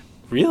Vinny.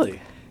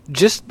 Really?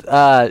 Just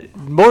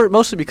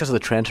mostly because of the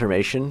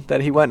transformation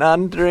that he went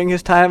on during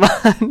his time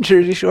on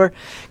Jersey Shore.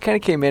 Kind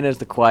of came in as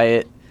the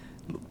quiet,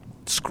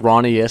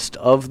 scrawniest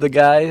of the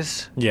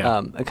guys.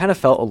 Yeah. I kind of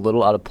felt a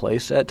little out of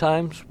place at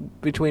times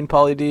between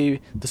Pauly D,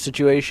 the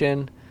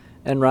situation,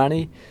 and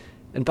Ronnie.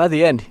 And by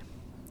the end,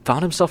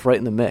 found himself right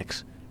in the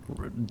mix,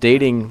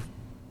 dating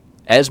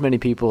as many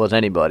people as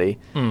anybody.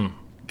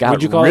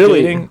 Would you call it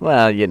dating?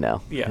 Well, you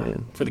know. Yeah,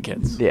 for the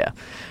kids. Yeah.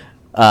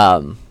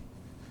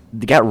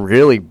 They got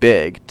really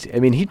big. I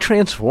mean, he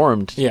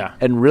transformed. Yeah.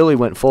 And really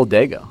went full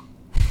Dago.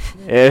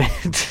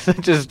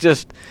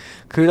 just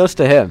kudos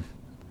to him.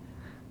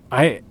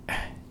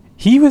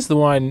 He was the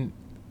one.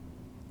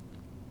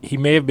 He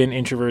may have been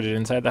introverted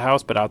inside the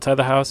house, but outside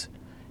the house,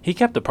 he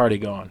kept the party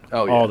going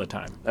all the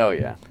time. Oh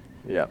yeah,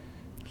 yeah.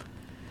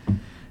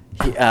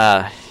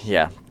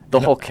 Yeah. The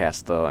whole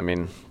cast, though. I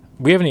mean,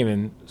 we haven't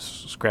even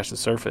scratched the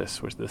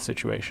surface with the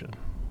situation.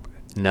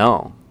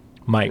 No,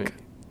 Mike.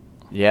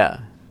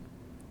 Yeah.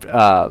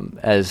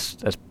 As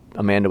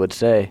Amanda would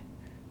say,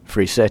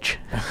 free Sitch.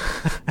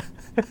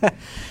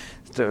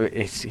 So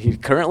is he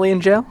currently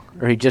in jail,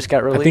 or he just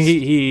got released? I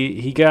think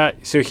he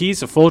got. So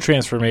he's a full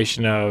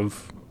transformation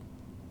of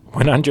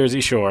went on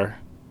Jersey Shore,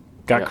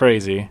 got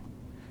crazy,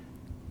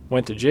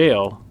 went to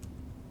jail,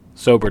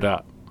 sobered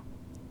up.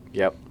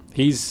 Yep.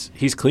 He's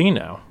clean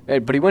now.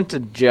 But he went to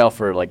jail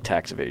for like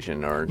tax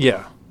evasion or and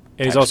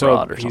he's tax also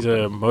fraud or he's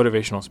something. a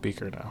motivational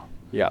speaker now.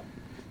 Yeah.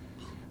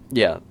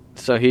 Yeah.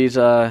 So he's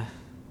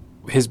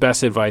his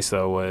best advice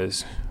though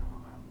was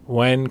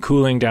when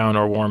cooling down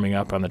or warming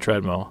up on the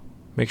treadmill,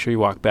 make sure you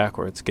walk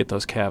backwards. Get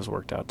those calves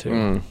worked out,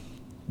 too.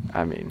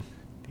 I mean,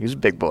 he was a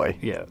big boy.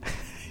 Yeah.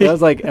 That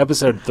was like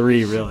episode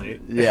 3, really.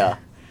 Yeah.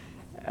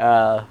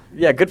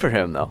 Yeah, good for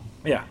him, though.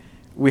 Yeah.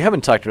 We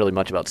haven't talked really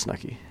much about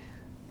Snooki.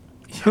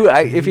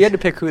 If you had to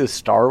pick who the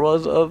star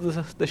was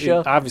of the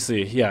show?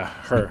 Obviously, yeah,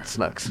 her.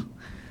 Snooks.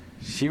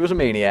 She was a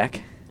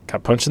maniac.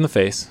 Got punched in the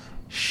face.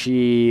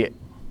 She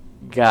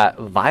got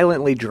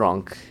violently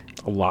drunk.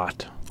 A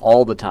lot.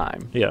 All the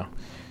time. Yeah.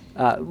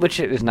 Which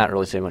is not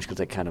really saying much because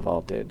they kind of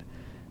all did.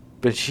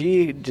 But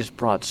she just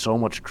brought so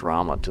much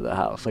drama to the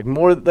house. Like,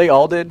 more, they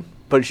all did,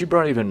 but she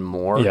brought even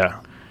more. Yeah.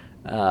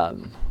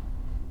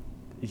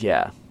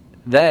 Yeah.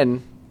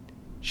 Then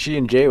she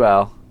and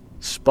JWoww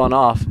spun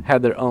off,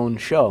 had their own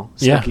show,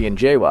 Snooki and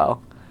JWoww.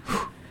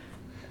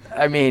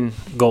 I mean,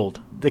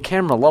 gold. The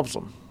camera loves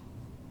them.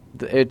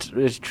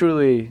 It's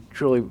truly,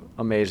 truly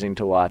amazing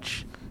to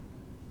watch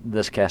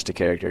this cast of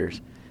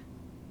characters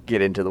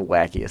get into the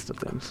wackiest of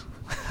things.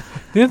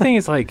 The other thing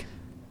is, like,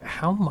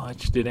 how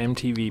much did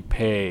MTV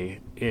pay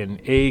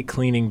in A,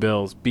 cleaning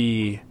bills,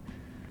 B,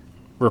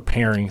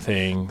 repairing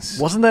things?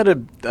 Wasn't that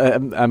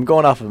I'm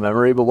going off of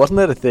memory, but wasn't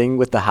that a thing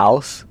with the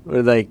house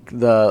where, like,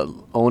 the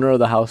owner of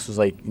the house was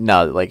like,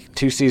 no, like,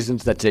 2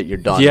 seasons, that's it, you're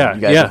done. Yeah,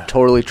 you guys have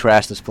totally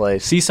trashed this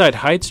place. Seaside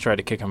Heights tried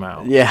to kick him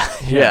out. Yeah.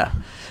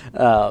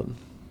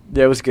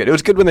 Yeah, it was good. It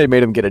was good when they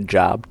made him get a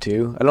job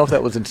too. I don't know if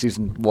that was in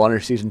season 1 or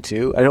season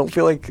 2. I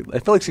feel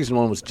like season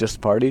 1 was just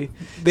party.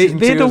 They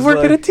had to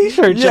work at a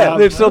t-shirt shop. Yeah,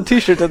 they'd sell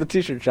t-shirts at the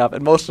t-shirt shop,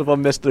 and most of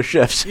them missed their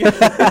shifts.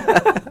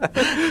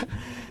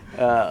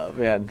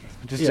 Man,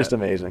 just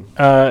amazing.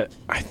 It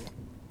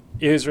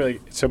was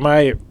really so.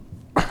 My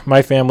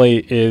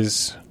family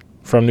is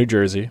from New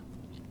Jersey,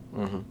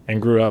 and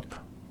grew up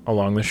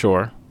along the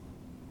shore.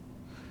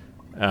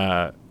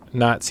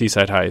 Not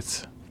Seaside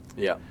Heights.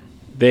 Yeah,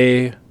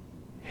 they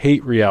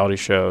hate reality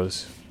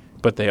shows,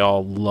 but they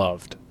all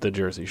loved the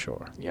Jersey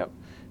Shore. Yep.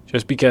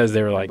 Just because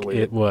they were like,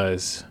 it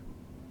was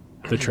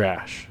the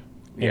trash.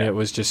 Yeah. And it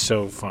was just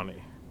so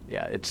funny.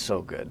 Yeah, it's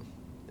so good.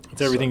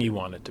 It's everything you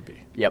want it to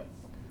be. Yep,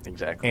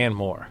 exactly. And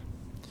more.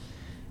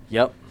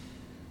 Yep.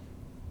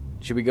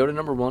 Should we go to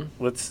number 1?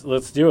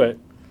 Let's do it.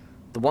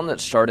 The one that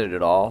started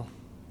it all,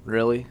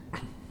 really,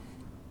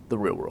 The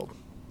Real World.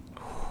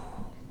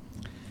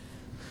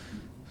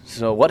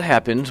 So what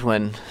happens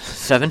when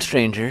 7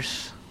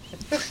 strangers...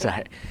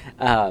 Sorry.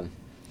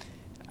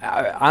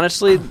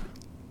 Honestly,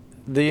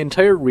 the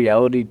entire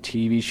reality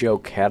TV show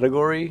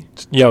category...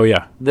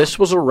 Yeah. This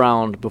was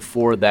around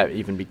before that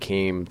even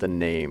became the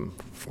name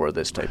for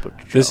this type of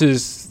show.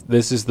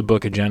 This is the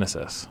book of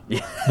Genesis.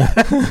 Yeah.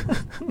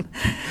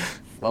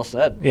 Well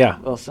said. Yeah.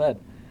 Well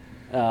said.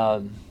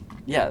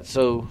 Yeah,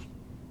 so...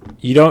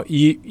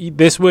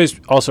 This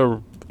was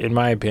also, in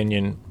my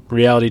opinion,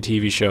 reality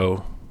TV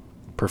show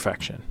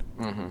perfection.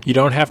 Mm-hmm. You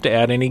don't have to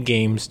add any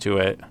games to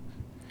it.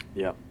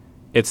 Yep.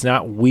 It's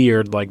not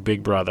weird like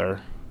Big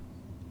Brother.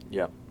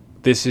 Yep.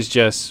 This is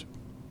just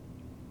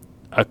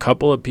a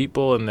couple of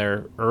people in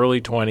their early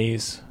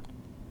 20s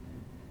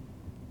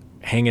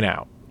hanging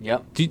out.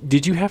 Yep.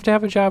 Did you have to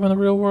have a job in the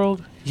real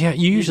world? Yeah,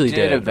 you usually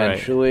did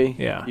eventually. Right?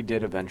 Yeah. You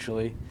did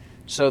eventually.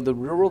 So the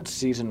Real World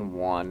season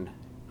 1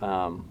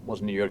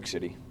 was New York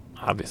City.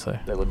 Obviously.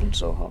 They lived in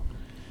Soho.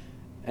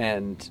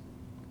 And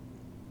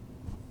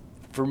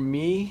for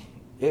me,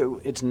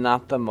 it's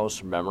not the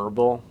most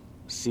memorable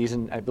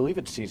season. I believe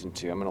it's season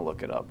 2. I'm going to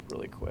look it up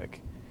really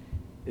quick.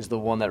 Is the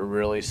one that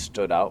really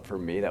stood out for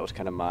me. That was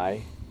kind of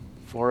my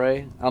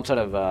foray. Outside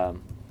of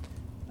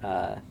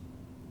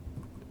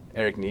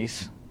Eric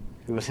Nies,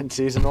 who was in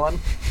season 1.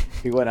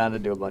 He went on to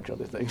do a bunch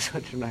of other things,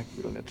 which we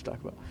don't have to talk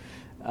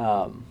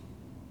about.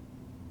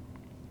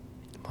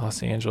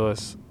 Los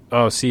Angeles.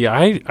 Oh, see,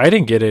 I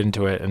didn't get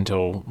into it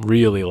until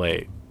really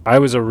late. I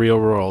was a Real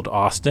World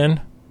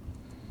Austin.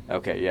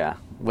 Okay, yeah.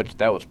 Which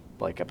that was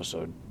like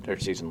episode or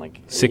season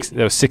like 6.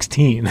 That was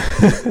 16.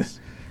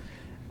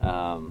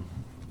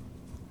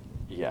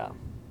 Yeah.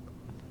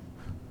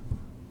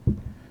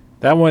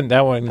 That one.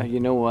 You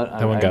know what?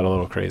 That one got a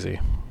little crazy.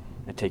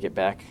 I take it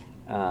back.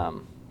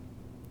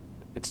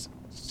 It's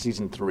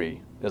season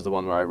 3 is the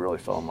one where I really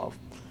fell in love.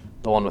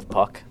 The one with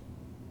Puck,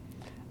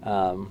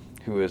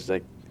 who is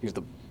like he was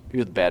the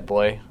bad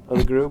boy of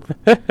the group,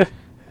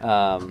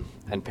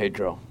 and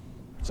Pedro.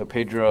 So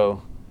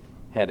Pedro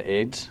had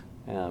AIDS.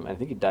 I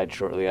think he died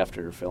shortly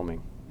after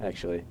filming,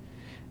 actually.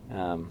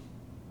 So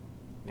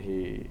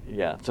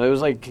it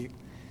was like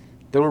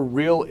there were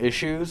real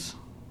issues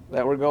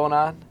that were going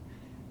on.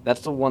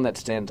 That's the one that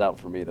stands out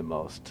for me the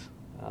most,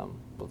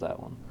 was that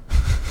one.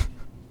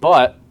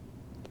 But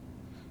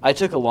I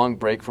took a long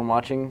break from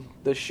watching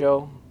this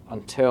show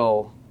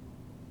until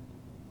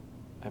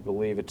I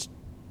believe it's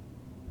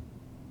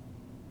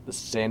the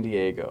San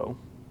Diego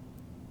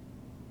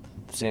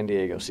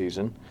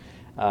season.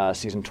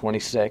 Season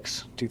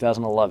 26,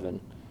 2011,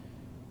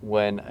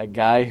 when a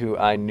guy who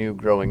I knew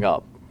growing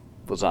up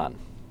was on.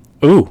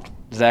 Ooh.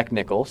 Zach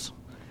Nichols.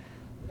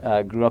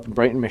 Grew up in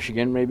Brighton,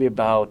 Michigan, maybe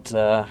about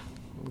a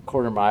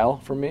quarter mile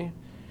from me.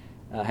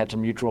 Had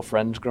some mutual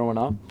friends growing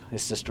up.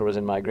 His sister was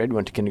in my grade. We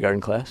went to kindergarten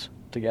class.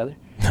 together.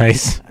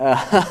 Nice.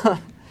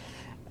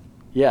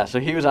 Yeah, so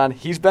he was on.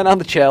 He's been on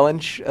the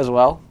challenge as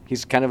well.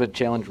 He's kind of a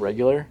challenge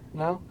regular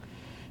now.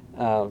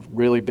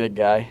 Really big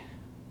guy.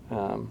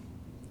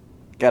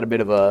 Got a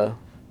bit of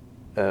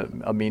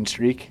a mean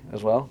streak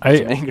as well.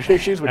 Some anger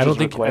issues, which I don't is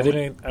think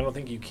required. I don't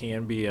think you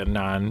can be a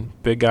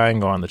non-big guy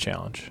and go on the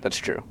challenge. That's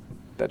true.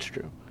 That's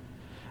true.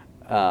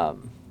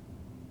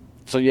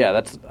 So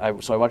yeah, I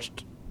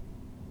watched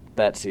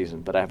that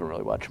season, but I haven't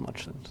really watched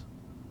much since.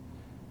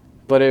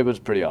 But it was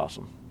pretty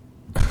awesome.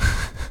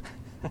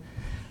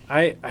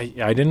 I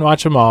didn't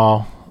watch them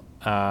all.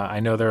 I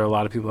know there are a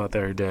lot of people out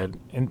there who did,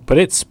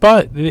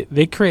 but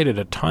they created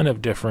a ton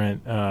of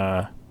different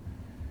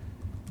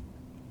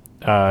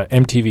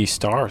MTV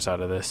stars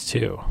out of this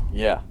too.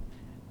 Yeah,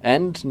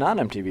 and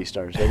non-MTV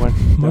stars. They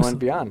went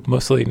beyond.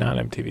 Mostly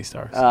non-MTV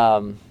stars.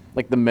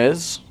 Like The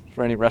Miz,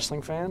 for any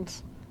wrestling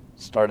fans,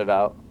 started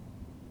out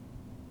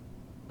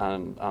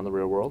on The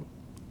Real World.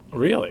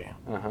 Really?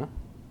 Uh-huh.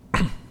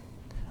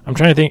 I'm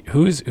trying to think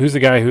who's the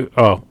guy who.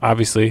 Oh,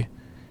 obviously,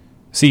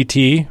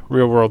 CT,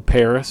 Real World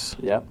Paris.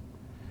 Yep.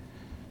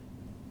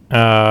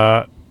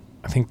 I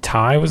think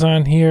Ty was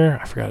on here.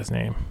 I forgot his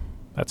name.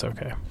 That's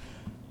okay.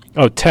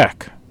 Oh,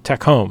 Tech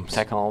Holmes.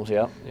 Tech Holmes.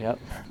 Yep.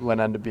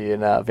 Went on to be in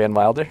Van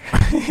Wilder.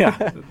 Yeah,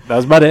 that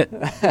was about it.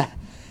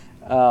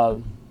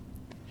 Well,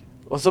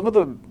 some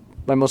of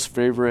my most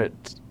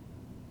favorite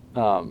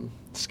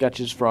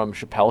sketches from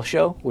Chappelle's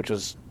Show, which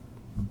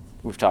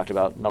we've talked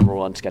about,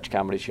 #1 sketch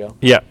comedy show.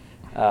 Yeah.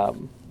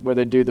 Where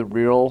they do the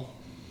real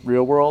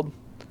world.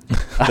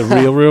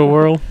 The real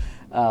world.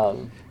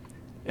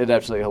 It's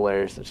absolutely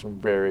hilarious. There's some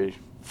very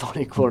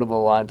funny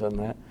quotable lines on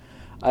that.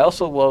 I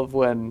also love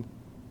when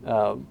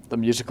the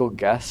musical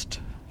guest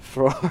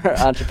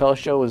on Chappelle's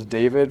Show was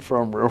David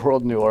from Real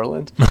World New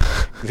Orleans.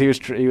 he was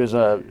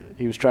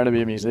trying to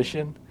be a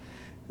musician.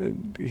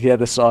 He had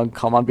the song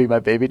 "Come On Be My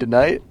Baby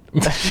Tonight."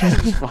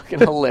 It's fucking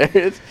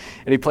hilarious,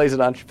 and he plays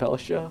it on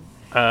Chappelle's Show.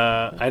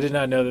 I did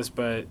not know this,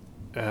 but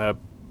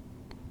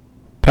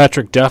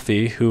Patrick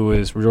Duffy, who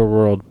is Real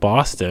World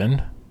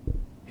Boston,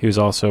 he was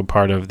also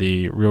part of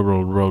the Real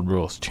World Road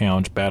Rules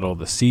Challenge Battle of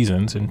the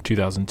Seasons in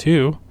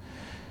 2002,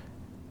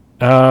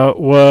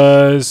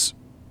 was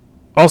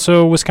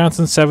also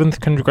Wisconsin's 7th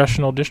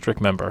Congressional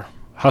District member,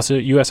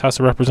 U.S. House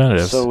of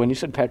Representatives. So when you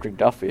said Patrick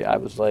Duffy, I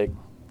was like,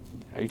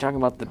 are you talking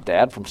about the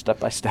dad from Step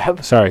by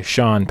Step? Sorry,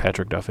 Sean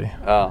Patrick Duffy.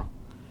 Oh,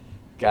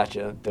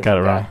 gotcha. Got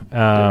it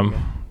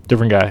wrong.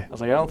 Different guy. I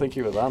was like, I don't think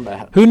he was on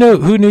that. Who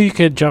knew you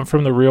could jump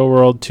from the real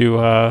world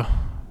to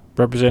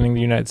representing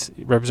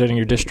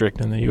your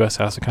district in the U.S.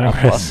 House of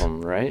Congress?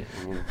 Awesome, right?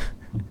 I mean,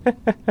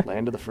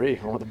 land of the free,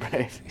 home of the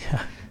brave.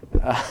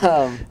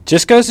 Yeah.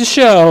 Just goes to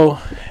show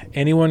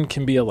anyone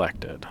can be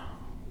elected.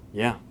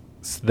 Yeah.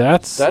 So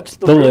that's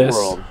the real list.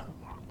 world.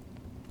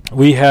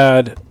 We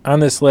had on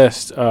this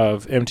list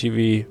of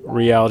MTV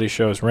reality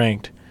shows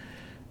ranked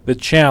The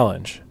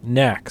Challenge,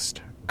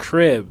 Next,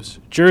 Cribs,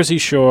 Jersey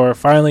Shore,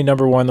 finally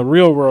 #1, The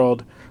Real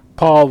World.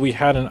 Paul, we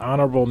had an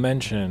honorable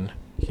mention.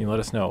 Can you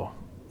let us know?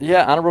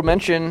 Yeah, honorable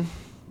mention,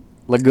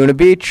 Laguna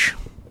Beach.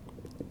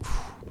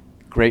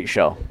 Great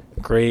show.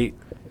 Great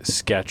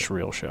sketch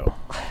real show.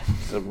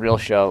 It's a real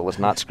show. It was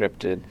not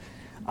scripted.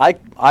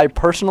 I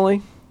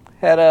personally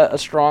had a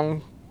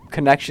strong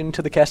connection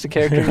to the cast of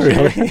characters.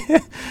 Really?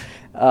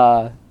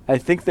 I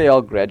think they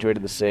all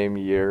graduated the same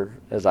year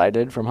as I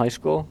did from high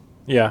school.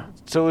 Yeah.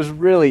 So it was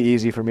really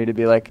easy for me to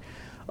be like,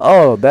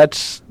 oh,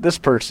 that's this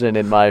person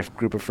in my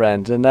group of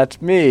friends, and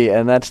that's me,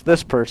 and that's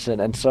this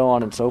person, and so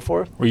on and so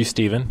forth. Were you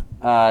Steven?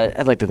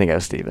 I'd like to think I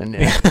was Steven,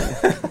 yeah.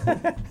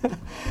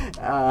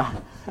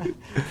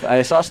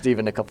 I saw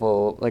Steven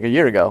a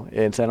year ago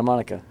in Santa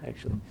Monica,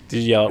 actually. Did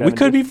you yell, "We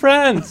could be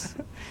friends"?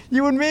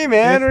 You and me,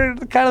 man. We're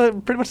kind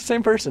of pretty much the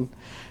same person.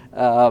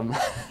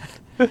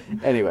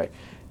 Anyway.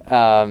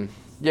 Yeah,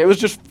 it was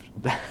just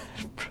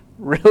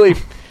really,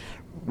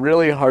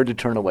 really hard to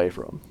turn away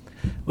from.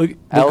 Look,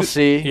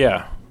 LC.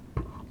 Yeah.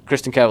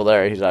 Kristen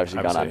Cavallari, he's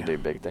obviously gone on to do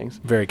big things.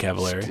 Very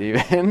Cavallari.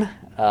 Steven.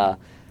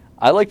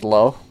 I liked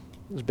Lowe.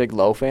 I was a big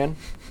Lowe fan.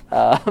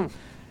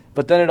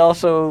 But then it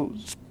also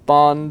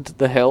spawned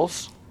The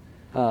Hills,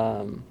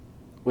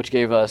 which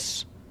gave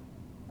us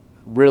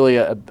really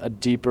a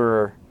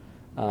deeper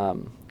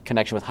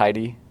connection with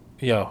Heidi.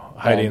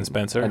 Heidi and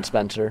Spencer. And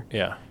Spencer.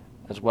 Yeah.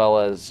 As well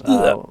as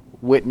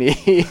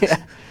Whitney.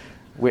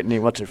 Whitney,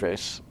 what's her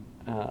face?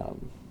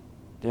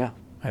 Yeah.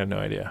 I have no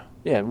idea.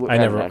 Yeah. I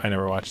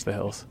never watched The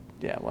Hills.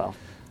 Yeah, well.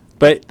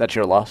 But that's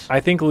your loss. I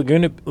think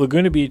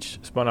Laguna Beach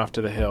spun off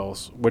to The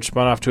Hills, which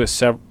spun off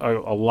to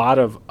a lot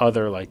of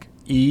other like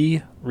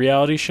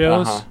reality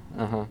shows,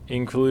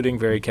 including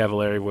Very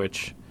Cavallari,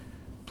 which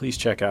please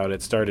check out.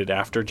 It started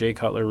after Jay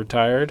Cutler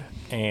retired,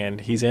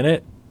 and he's in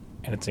it,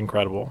 and it's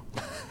incredible.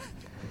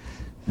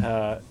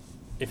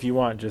 If you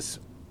want, just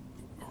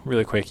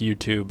really quick,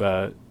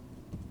 YouTube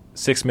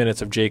 6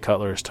 minutes of Jay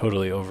Cutler is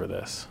totally over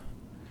this.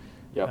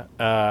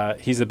 Yep.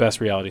 He's the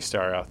best reality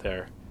star out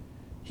there.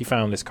 He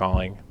found his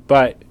calling.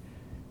 But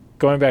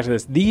going back to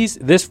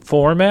this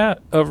format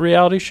of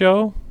reality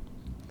show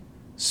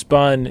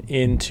spun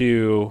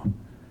into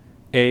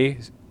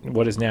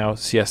what is now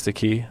Siesta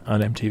Key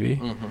on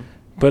MTV,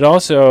 but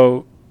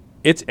also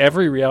it's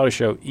every reality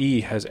show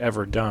E has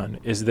ever done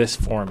is this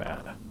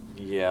format.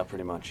 Yeah,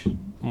 pretty much.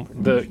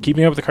 The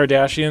Keeping Up with the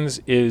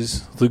Kardashians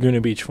is Laguna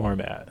Beach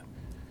format.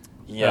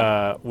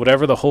 Yeah.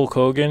 Whatever the Hulk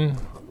Hogan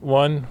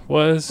one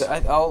was,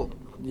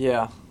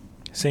 yeah.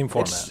 same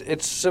format.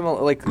 It's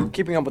similar. Like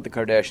Keeping Up with the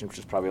Kardashians, which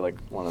is probably like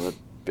one of the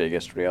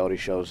biggest reality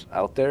shows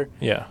out there.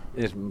 Yeah.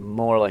 Is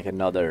more like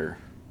another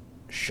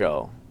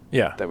show.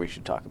 Yeah. That we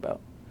should talk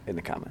about in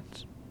the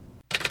comments.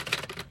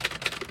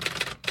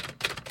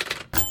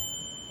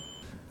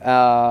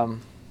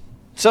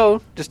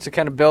 So just to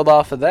kind of build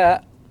off of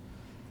that,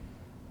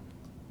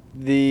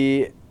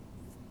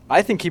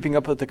 I think Keeping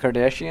Up with the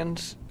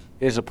Kardashians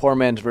is a poor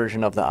man's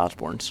version of the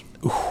Osbournes.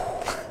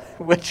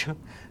 Which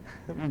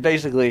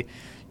basically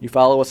you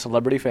follow a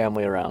celebrity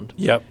family around.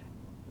 Yep.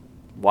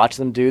 Watch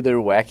them do their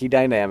wacky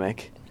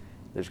dynamic.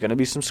 There's going to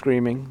be some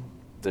screaming.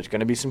 There's going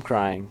to be some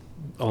crying.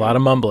 A lot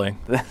of mumbling.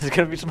 There's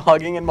going to be some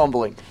hugging and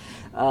mumbling.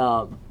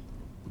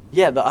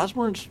 Yeah, the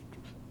Osbournes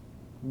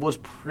was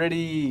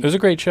pretty... It was a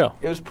great show.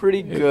 It was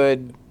pretty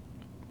good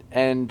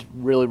and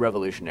really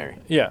revolutionary.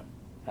 Yeah.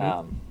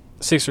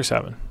 6 or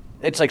 7.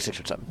 It's like 6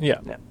 or 7. Yeah.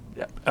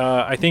 Yeah.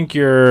 I think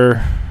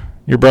your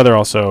brother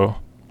also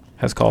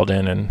has called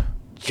in, and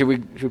should we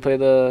play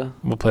the?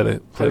 We'll play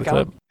the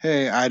clip.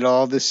 Hey,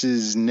 Idol, this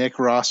is Nick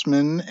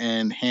Rossman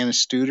and Hannah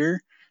Studer.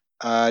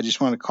 I just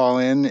want to call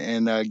in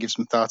and give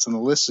some thoughts on the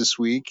list this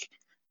week.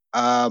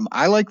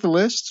 I like the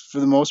list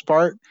for the most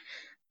part.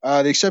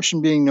 The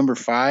exception being number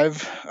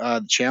 5,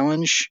 The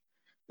Challenge.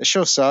 The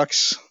show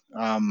sucks.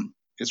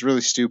 It's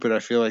really stupid. I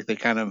feel like they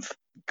kind of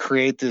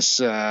create this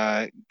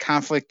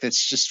conflict that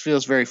just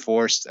feels very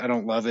forced. I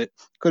don't love it.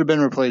 Could have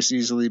been replaced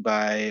easily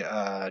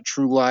by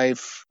True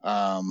Life.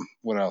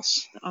 What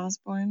else? The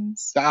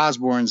Osbournes. The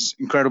Osbournes,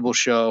 incredible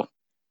show.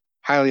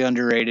 Highly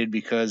underrated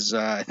because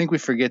I think we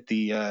forget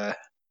the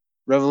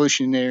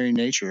revolutionary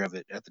nature of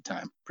it at the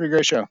time. Pretty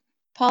great show.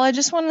 Paul, I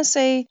just want to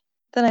say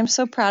that I'm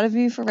so proud of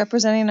you for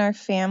representing our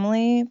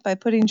family by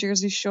putting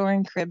Jersey Shore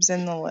and Cribs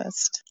in the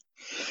list.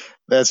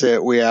 That's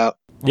it. We out.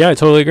 Yeah, I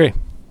totally agree.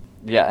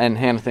 Yeah, and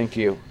Hannah, thank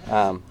you.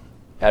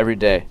 Every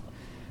day,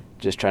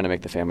 just trying to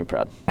make the family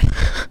proud.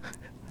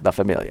 La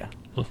Familia.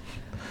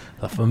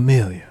 La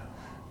Familia.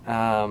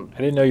 I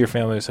didn't know your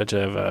family was such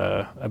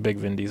a big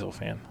Vin Diesel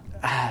fan.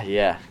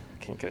 Yeah,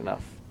 can't get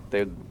enough. They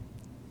would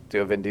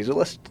do a Vin Diesel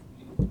list.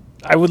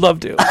 I would love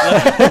to.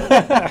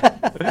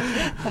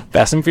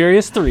 Fast and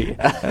Furious 3.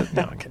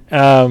 No,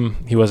 okay.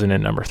 He wasn't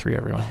in number 3,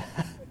 everyone.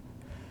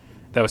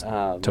 That was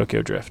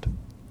Tokyo Drift.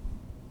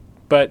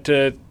 But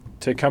to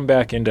come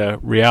back into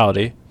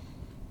reality,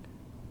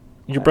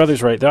 your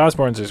brother's right. The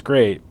Osbournes is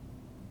great,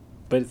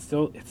 but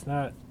it's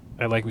not,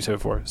 like we said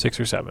before, 6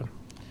 or 7.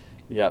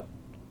 Yep.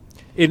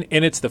 And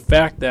it's the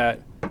fact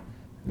that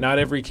not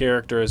every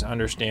character is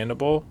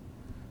understandable,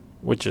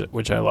 which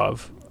I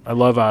love. I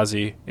love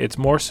Ozzy. It's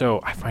more so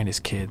I find his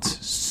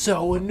kids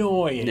so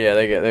annoying. Yeah,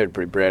 they're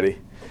pretty bratty.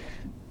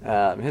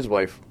 His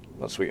wife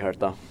was a sweetheart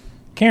though.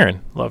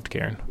 Karen, loved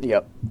Karen.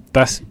 Yep.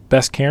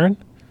 Best Karen?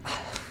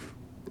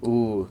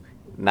 Ooh,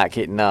 not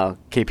no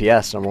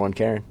KPS number 1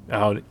 Karen.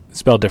 Oh,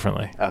 spelled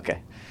differently.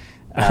 Okay.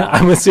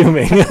 I'm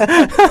assuming.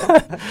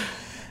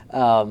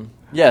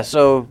 Yeah.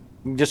 So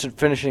just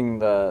finishing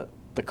the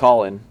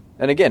call in,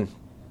 and again,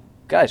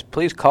 guys,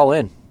 please call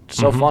in. It's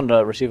so fun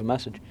to receive a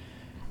message.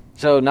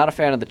 So, not a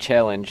fan of the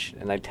challenge,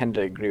 and I tend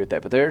to agree with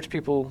that. But there's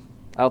people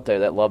out there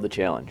that love the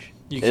challenge.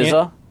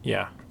 Izza,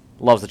 yeah,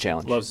 loves the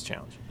challenge. Loves the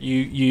challenge.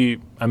 You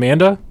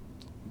Amanda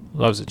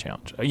loves the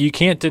challenge. You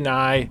can't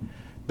deny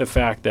the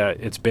fact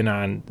that it's been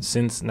on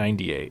since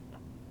 '98.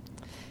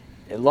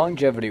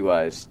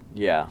 Longevity-wise,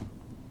 yeah.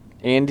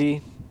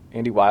 Andy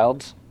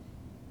Wilds.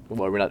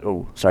 Well, we're not.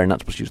 Oh, sorry, not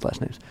supposed to use last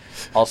names.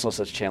 Also,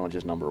 such challenge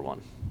is number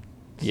 1.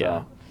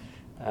 Yeah.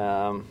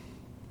 So,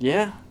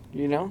 yeah,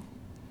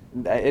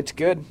 it's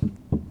good,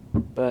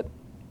 but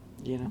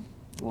a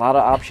lot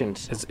of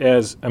options.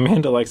 As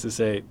Amanda likes to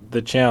say,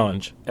 the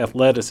challenge,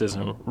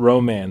 athleticism,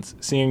 romance,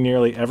 seeing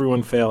nearly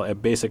everyone fail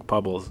at basic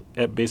puzzles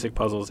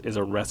is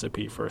a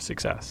recipe for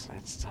success.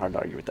 It's hard to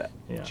argue with that.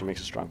 Yeah. She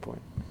makes a strong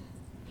point.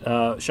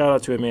 Shout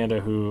out to Amanda,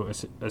 who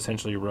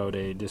essentially wrote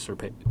a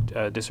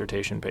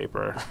dissertation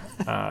paper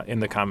in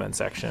the comment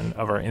section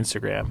of our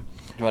Instagram.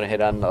 Do you want to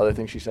hit on the other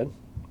things she said?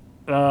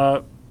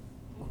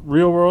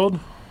 Real world,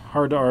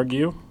 hard to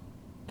argue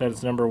that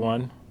it's number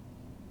 1.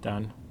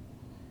 Done.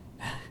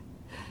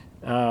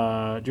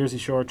 Jersey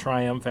Shore,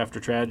 triumph after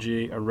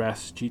tragedy,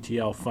 arrest,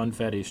 GTL,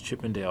 Funfetties,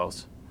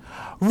 Chippendales.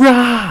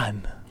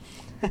 Run!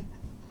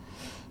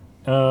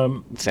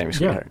 Sammy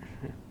Sweetheart.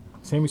 Yeah.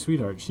 Sammy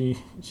Sweetheart.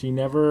 She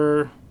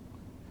never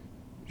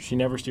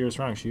steered us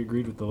wrong. She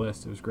agreed with the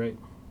list. It was great.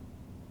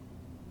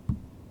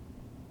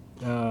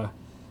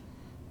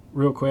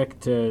 Real quick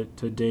to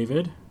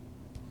David.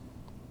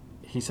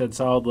 He said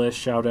solid list.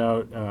 Shout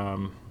out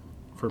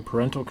for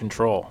Parental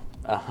Control.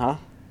 Uh-huh.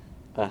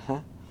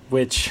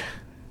 Which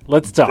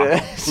Let's talk.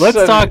 So-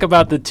 Let's talk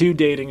about the 2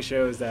 dating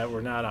shows that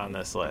were not on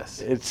this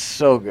list. It's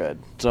so good.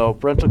 So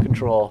parental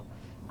control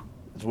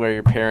is where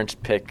your parents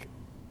pick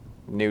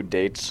new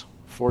dates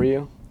for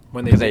you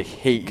When because they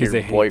hate 'cause your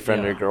they hate-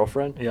 boyfriend yeah. or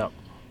girlfriend. Yep.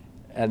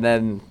 And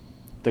then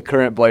the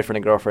current boyfriend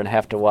and girlfriend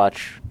have to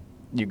watch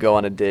you go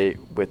on a date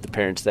with the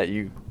parents that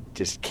you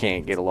just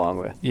can't get along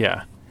with.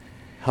 Yeah.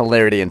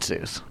 Hilarity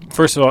ensues.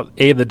 First of all,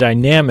 the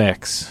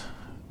dynamics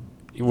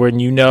when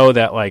you know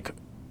that one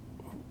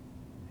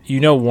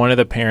of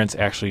the parents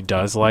actually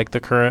does like the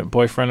current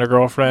boyfriend or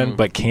girlfriend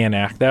but can't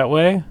act that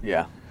way.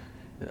 Yeah.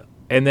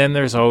 And then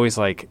there's always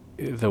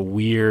the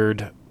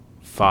weird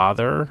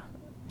father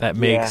that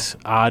makes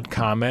odd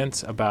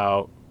comments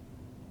about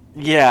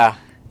Yeah.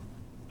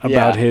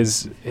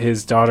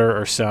 his daughter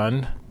or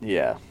son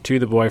Yeah. to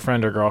the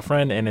boyfriend or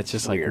girlfriend, and it's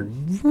just Weird.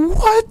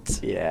 what?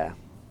 Yeah.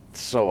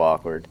 So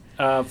awkward.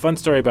 Fun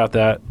story about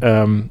that.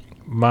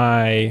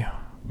 My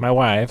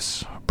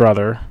wife's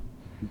brother,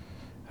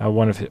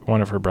 one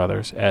of her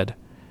brothers, Ed,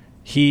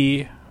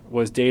 he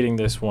was dating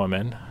this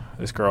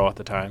girl at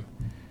the time,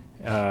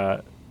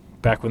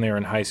 back when they were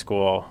in high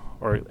school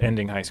or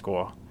ending high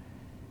school,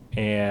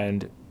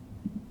 and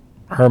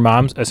her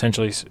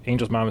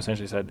Angel's mom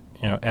essentially said,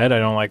 Ed, I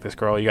don't like this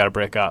girl. You got to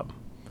break up,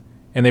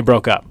 and they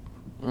broke up.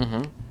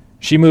 Mm-hmm.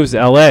 She moves to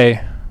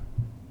L.A.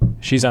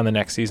 She's on the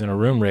next season of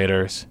Room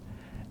Raiders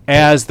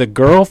as the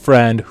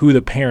girlfriend who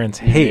the parents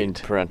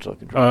hate. Parental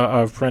control.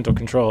 Of parental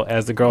control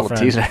as the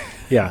girlfriend. Little teaser.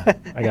 Yeah,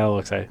 I got a little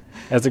excited.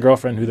 As the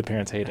girlfriend who the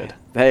parents hated.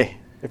 Hey,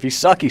 if you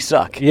suck, you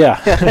suck. Yeah.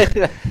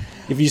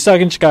 If you suck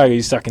in Chicago,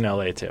 you suck in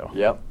L.A. too.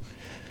 Yep.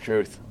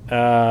 Truth.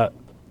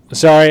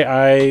 Sorry,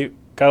 I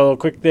got a little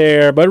quick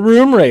there, but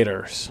Room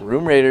Raiders.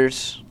 Room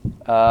Raiders.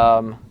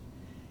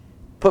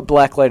 Put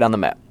Blacklight on the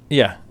map.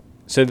 Yeah.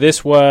 So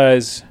this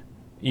was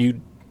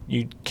you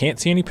can't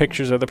see any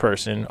pictures of the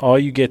person. All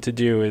you get to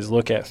do is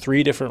look at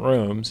 3 different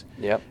rooms.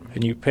 Yep.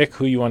 And you pick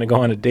who you want to go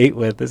on a date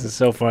with. This is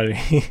so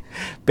funny.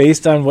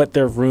 Based on what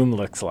their room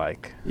looks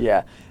like.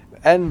 Yeah.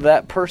 And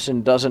that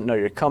person doesn't know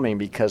you're coming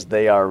because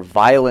they are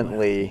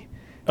violently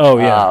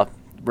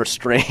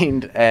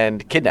restrained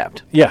and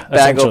kidnapped. Yeah, Bag over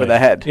essentially. the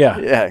head. Yeah.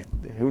 Yeah.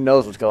 Who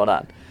knows what's going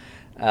on?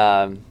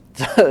 And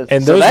so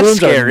those that's rooms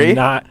scary. are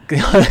not.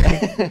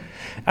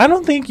 I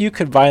don't think you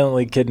could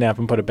violently kidnap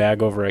and put a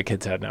bag over a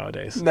kid's head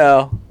nowadays.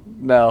 No,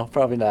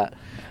 probably not.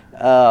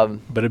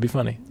 But it'd be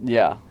funny.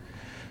 Yeah.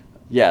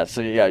 Yeah,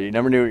 so you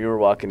never knew what you were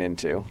walking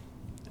into.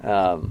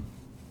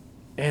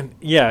 And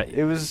yeah,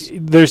 It was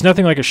there's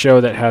nothing like a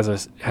show that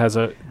has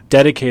a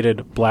dedicated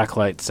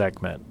blacklight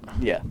segment.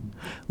 yeah.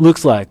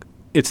 Looks like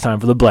it's time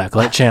for the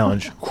blacklight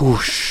challenge.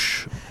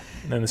 Whoosh.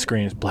 And then the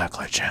screen is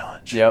blacklight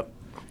challenge. Yep.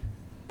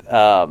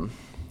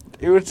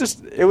 It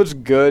was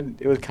good.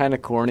 It was kind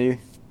of corny.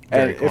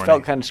 Very And corny. it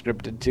felt kind of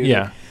scripted too.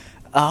 Yeah.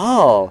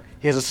 Oh,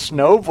 he has a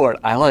snowboard.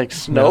 I like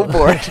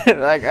snowboard.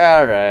 Like,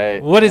 all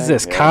right. What is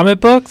this? Okay. Comic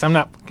books? I'm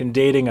not fucking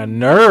dating a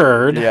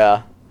nerd.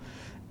 Yeah.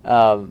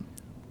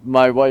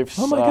 My wife's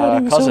Oh my god,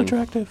 he was so cousin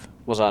attractive.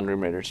 was on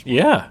Room Raiders.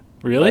 Yeah.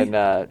 Really?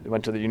 And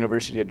went to the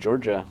University of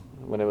Georgia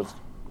when it was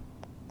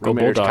Go Room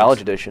Raiders Bulldogs.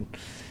 College Edition.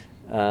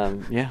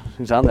 Yeah,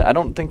 who's on there? I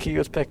don't think he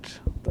was picked,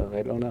 though.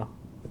 I don't know.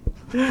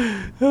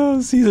 Oh,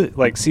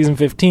 season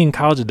 15,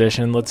 college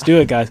edition. Let's do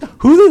it, guys.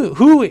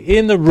 Who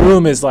in the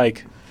room is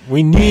like,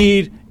 we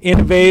need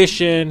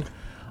innovation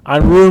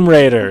on Room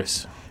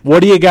Raiders? What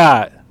do you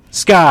got,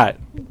 Scott?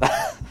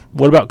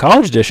 What about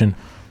college edition?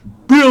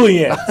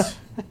 Brilliant.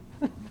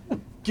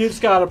 Give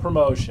Scott a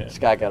promotion.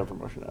 Scott got a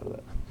promotion out of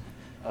that.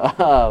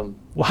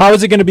 Well, how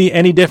is it going to be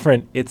any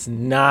different? It's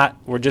not.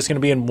 We're just going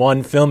to be in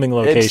one filming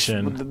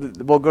location.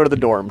 We'll go to the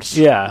dorms.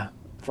 Yeah.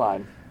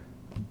 Fine.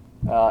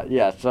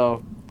 Yeah,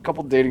 so a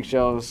couple dating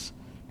shows.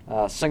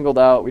 Singled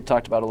Out, we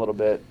talked about a little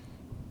bit.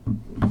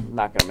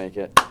 Not going to make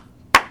it.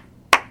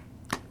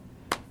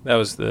 That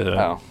was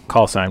the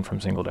call sign from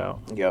Singled Out.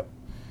 Yep.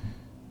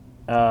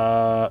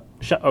 A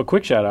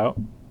quick shout out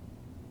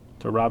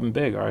to Robin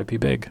Big, R.I.P.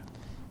 Big.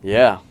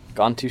 Yeah,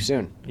 gone too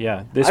soon.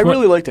 Yeah, I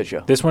really liked that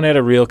show. This one had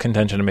a real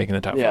contention of making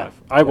the top 5.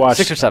 I Yeah, watched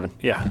 6 or 7.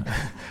 Yeah,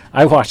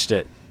 I watched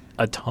it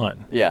a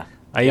ton. Yeah.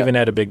 I even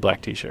had a big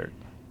black T-shirt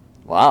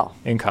Wow.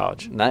 in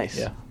college. Nice.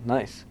 Yeah.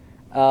 Nice.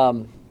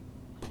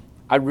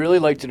 I really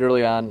liked it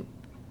early on.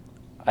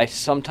 I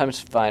sometimes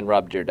find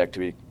Rob Dyrdek to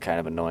be kind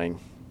of annoying.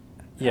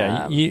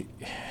 Yeah,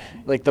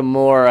 Like the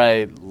more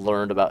I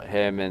learned about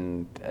him,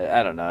 and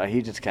I don't know,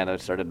 he just kind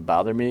of started to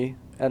bother me.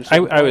 At a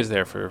certain I point. was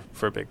there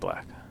for Big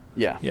Black.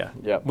 Yeah. Yeah,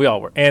 Yep. we all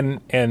were,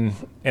 and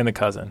the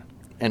cousin,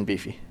 And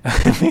Beefy.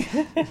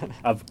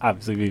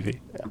 obviously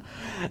Vivi.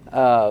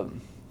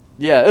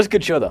 Yeah, it was a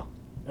good show though.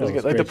 It was It good.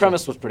 was a Like the great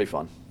premise was pretty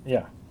fun.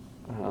 Yeah.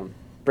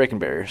 Breaking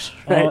barriers.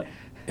 Right.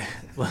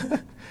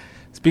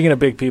 Speaking of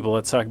big people,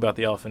 let's talk about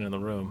the elephant in the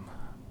room.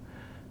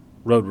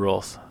 Road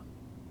Rules.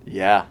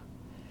 Yeah.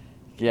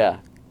 Yeah.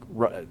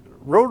 Road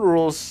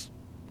Rules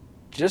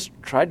just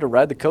tried to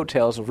ride the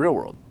coattails of Real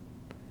World.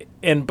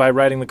 And by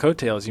riding the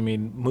coattails, you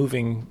mean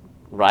moving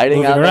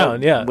Riding on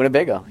around, that yeah.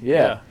 Winnebago. Yeah.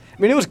 Yeah.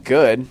 I mean, it was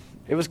good.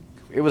 It was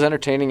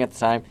entertaining at the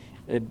time.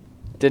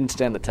 didn't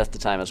stand the test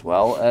of time as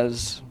well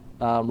as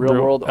Real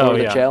World Oh, or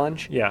the yeah.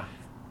 Challenge, Yeah.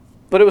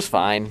 but it was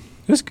fine.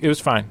 It was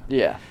fine.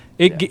 Yeah.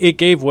 It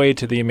gave way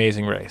to The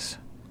Amazing Race.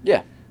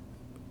 Yeah.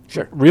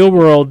 Sure. Real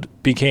World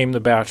became The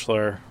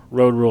Bachelor.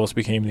 Road Rules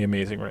became The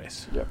Amazing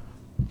Race. Yep.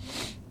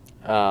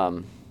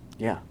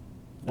 Yeah.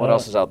 What Uh,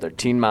 else is out there?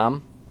 Teen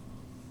Mom.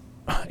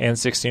 And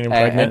 16 and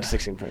Pregnant. And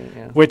 16 Pregnant,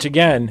 yeah. Which,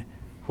 again,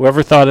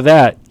 whoever thought of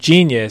that,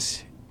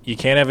 genius. You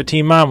can't have a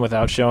teen mom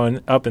without showing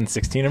up in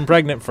 16 and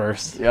Pregnant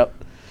first. Yep.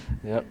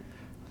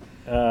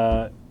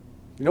 Uh,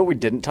 You know what we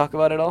didn't talk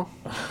about at all?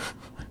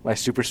 My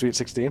Super Sweet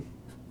 16.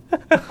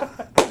 I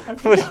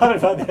forgot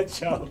about that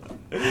show.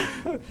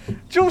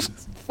 Joe's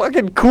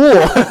fucking cool.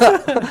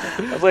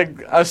 I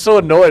was so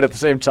annoyed at the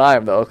same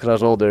time, though, because I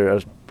was older. I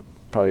was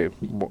probably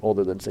more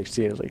older than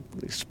 16. I was like,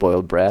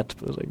 spoiled brat.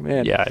 But I was like,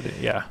 man.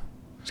 Yeah.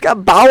 He's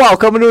got Bow Wow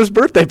coming to his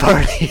birthday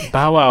party.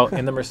 Bow Wow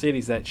in the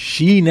Mercedes that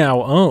she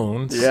now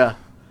owns. Yeah.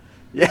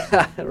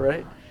 Yeah,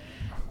 right.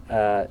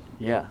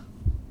 Yeah.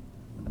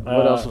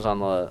 What else was on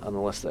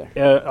the list there?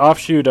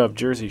 Offshoot of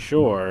Jersey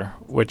Shore,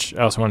 which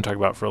I also want to talk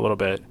about for a little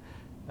bit,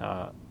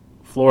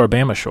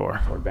 Floribama Shore,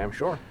 Fort Bam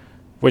Shore.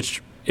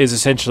 which is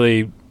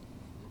essentially,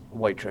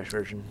 White trash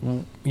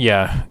version.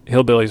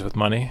 hillbillies with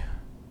money.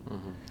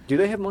 Do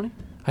they have money?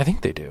 I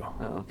think they do,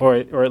 Oh,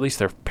 or at least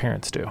their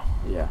parents do.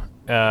 yeah.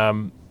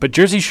 But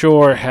Jersey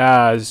Shore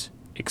has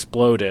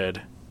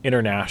exploded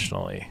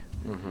internationally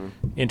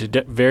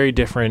into very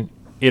different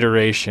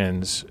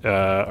iterations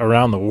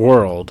around the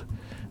world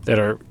that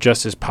are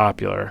just as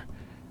popular,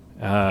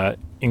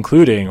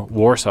 including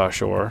Warsaw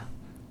Shore,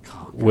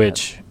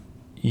 which,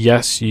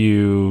 yes,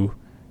 you...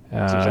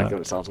 That's exactly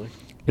what it sounds like.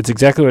 It's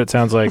exactly what it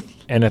sounds like,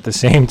 and at the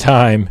same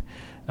time,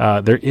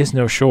 there is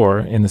no shore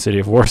in the city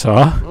of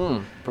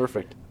Warsaw.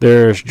 Perfect.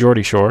 There's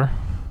Geordie Shore,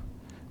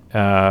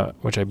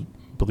 which I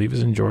believe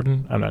is in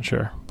Jordan. I'm not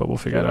sure, but we'll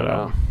figure that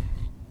out.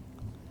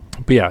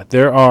 But yeah,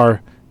 there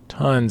are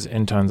tons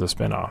and tons of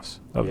spin-offs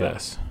of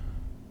this.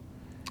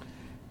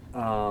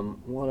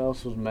 What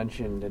else was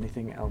mentioned?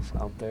 Anything else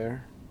out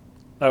there?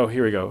 Oh,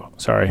 here we go.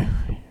 Sorry.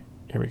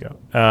 Here we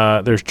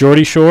go. There's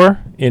Geordie Shore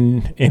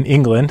in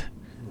England,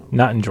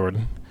 not in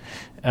Jordan.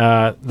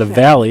 The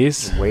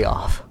Valleys Way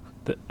off.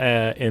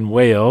 in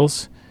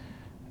Wales.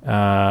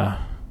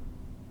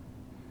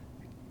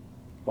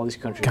 All these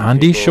countries.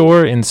 Gandhi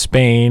Shore in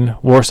Spain.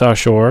 Warsaw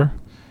Shore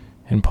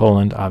in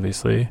Poland,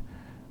 obviously.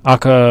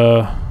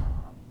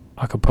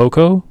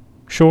 Acapulco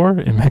Shore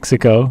in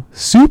Mexico.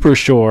 Super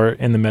Shore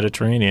in the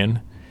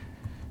Mediterranean.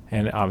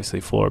 And obviously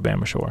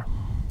Floribama Shore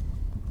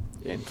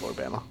In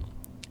Floribama.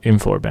 in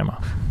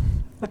Floribama.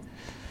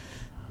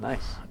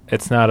 Nice.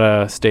 It's not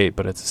a state,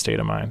 but it's a state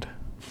of mind.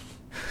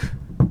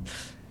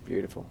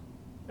 Beautiful.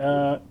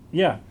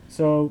 Yeah,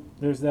 so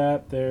there's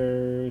that.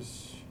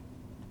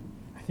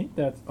 I think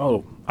that's...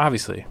 Oh,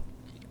 obviously.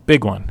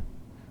 Big one.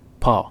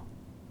 Paul.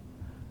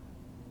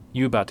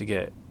 You about to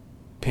get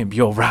Pimp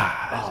Your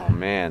Ride. Oh,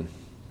 man.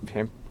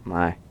 Pimp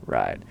my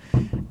ride.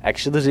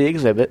 X to the Z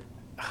exhibit.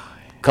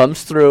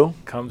 Comes through.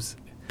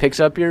 Picks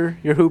up your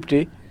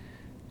hoopty.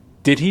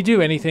 Did he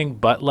do anything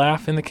but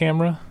laugh in the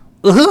camera?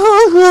 Good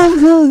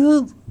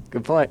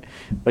point.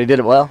 But he did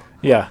it well.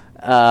 Yeah.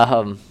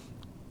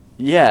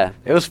 Yeah,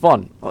 it was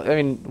fun. I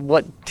mean,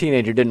 what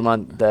teenager didn't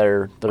want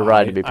their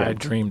ride to be pimped? I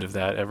dreamed of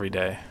that every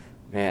day.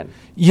 Man.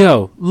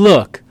 Yo,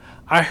 look.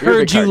 I You're a heard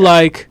big you car guy.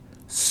 like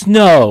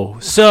snow.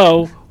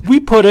 So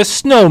we put a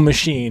snow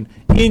machine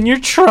in your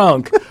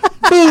trunk.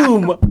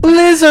 Boom.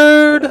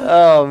 Blizzard.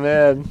 Oh,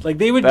 man. Like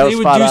they would That was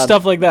do spot on.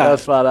 stuff like that. That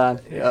was spot on.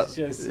 It's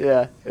just-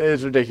 Yeah, it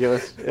is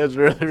ridiculous. It's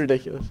really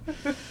ridiculous.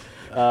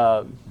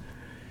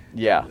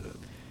 Yeah.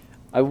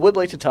 I would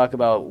like to talk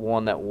about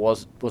one that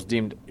was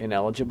deemed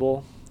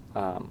ineligible.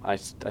 I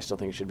still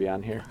think it should be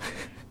on here.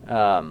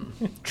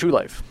 True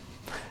Life.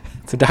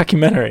 It's a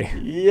documentary.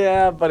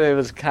 Yeah, but it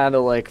was kind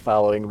of like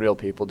following real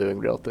people doing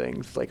real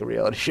things, like a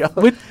reality show.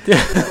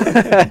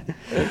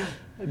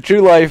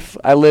 True Life,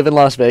 I Live in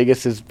Las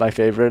Vegas is my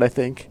favorite, I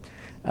think.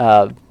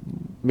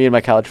 Me and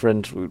my college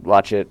friends would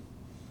watch it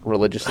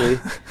religiously.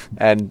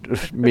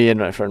 And me and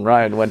my friend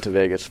Ryan went to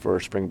Vegas for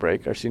spring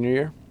break our senior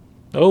year.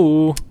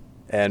 Oh.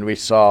 And we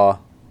saw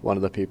one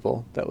of the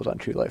people that was on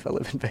True Life, I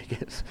Live in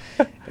Vegas.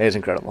 It was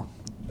incredible.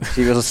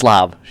 She was a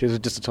slob. She was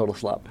just a total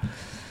slob.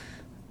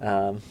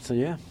 So,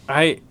 yeah.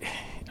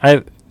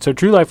 So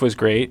True Life was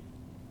great.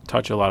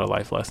 Taught you a lot of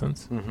life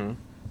lessons. Mm-hmm.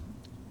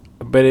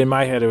 But in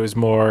my head, it was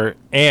more,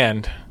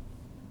 and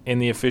in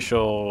the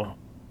official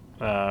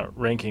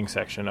ranking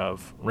section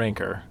of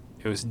Ranker,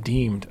 it was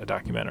deemed a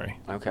documentary.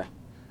 Okay.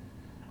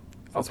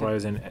 That's why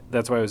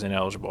it was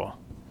ineligible.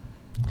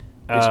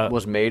 It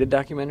was made a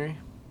documentary?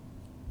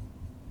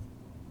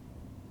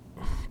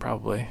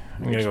 Probably.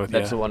 I'm gonna go with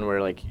That's the one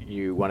where like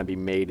you want to be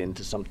made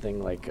into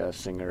something, like a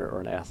singer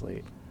or an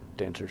athlete,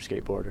 dancer,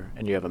 skateboarder,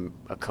 and you have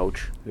a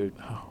coach who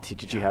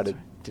teaches you how to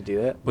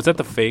do that. Was that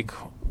the fake?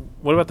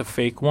 What about the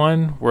fake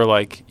one where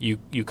like you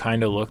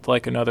kind of looked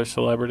like another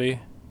celebrity,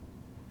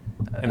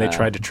 and they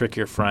tried to trick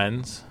your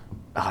friends?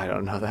 I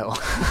don't know that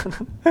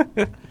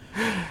one.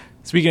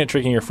 Speaking of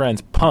tricking your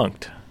friends,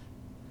 Punk'd.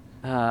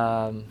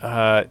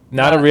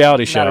 Not a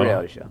reality show. Not a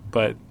reality show.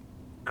 But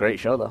Great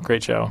show, though.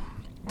 great show.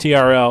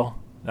 TRL,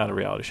 not a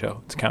reality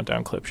show. It's a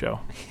countdown clip show.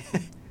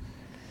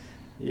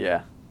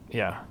 Yeah.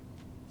 Yeah.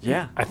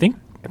 Yeah. I think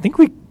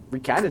we We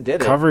kind of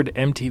did covered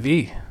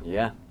MTV. it.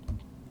 Yeah.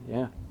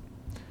 Yeah.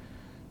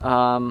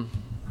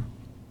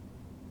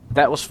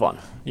 That was fun.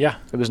 Yeah.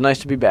 It was nice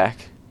to be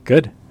back.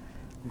 Good.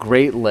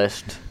 Great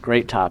list.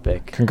 Great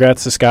topic.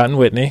 Congrats to Scott and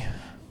Whitney.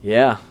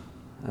 Yeah.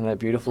 And that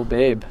beautiful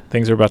babe.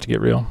 Things are about to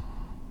get real.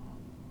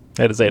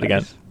 I had to say it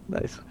again.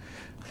 Nice.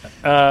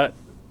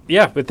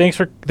 Yeah, but thanks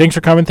for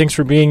coming. Thanks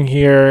for being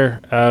here.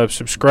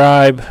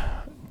 Subscribe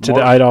to the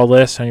More- Idol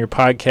list on your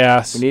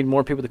podcast. We need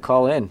more people to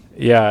call in.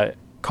 Yeah,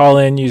 call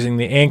in using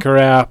the Anchor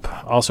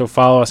app. Also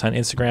follow us on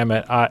Instagram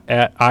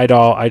at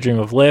Idol, I Dream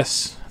of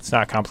Lists. It's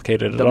not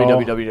complicated at all.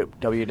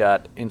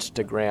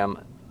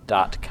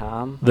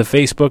 www.instagram.com. The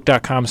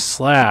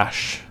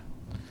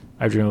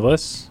Facebook.com/I Dream of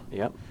Lists.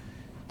 Yep.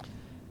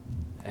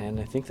 And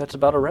I think that's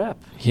about a wrap.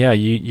 Yeah,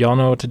 y'all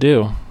know what to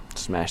do.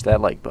 Smash that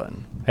like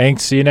button.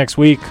 Thanks. See you next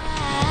week.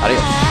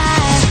 Adios.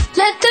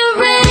 Let the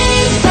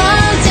rain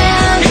fall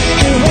down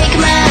and wake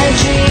my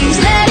dreams.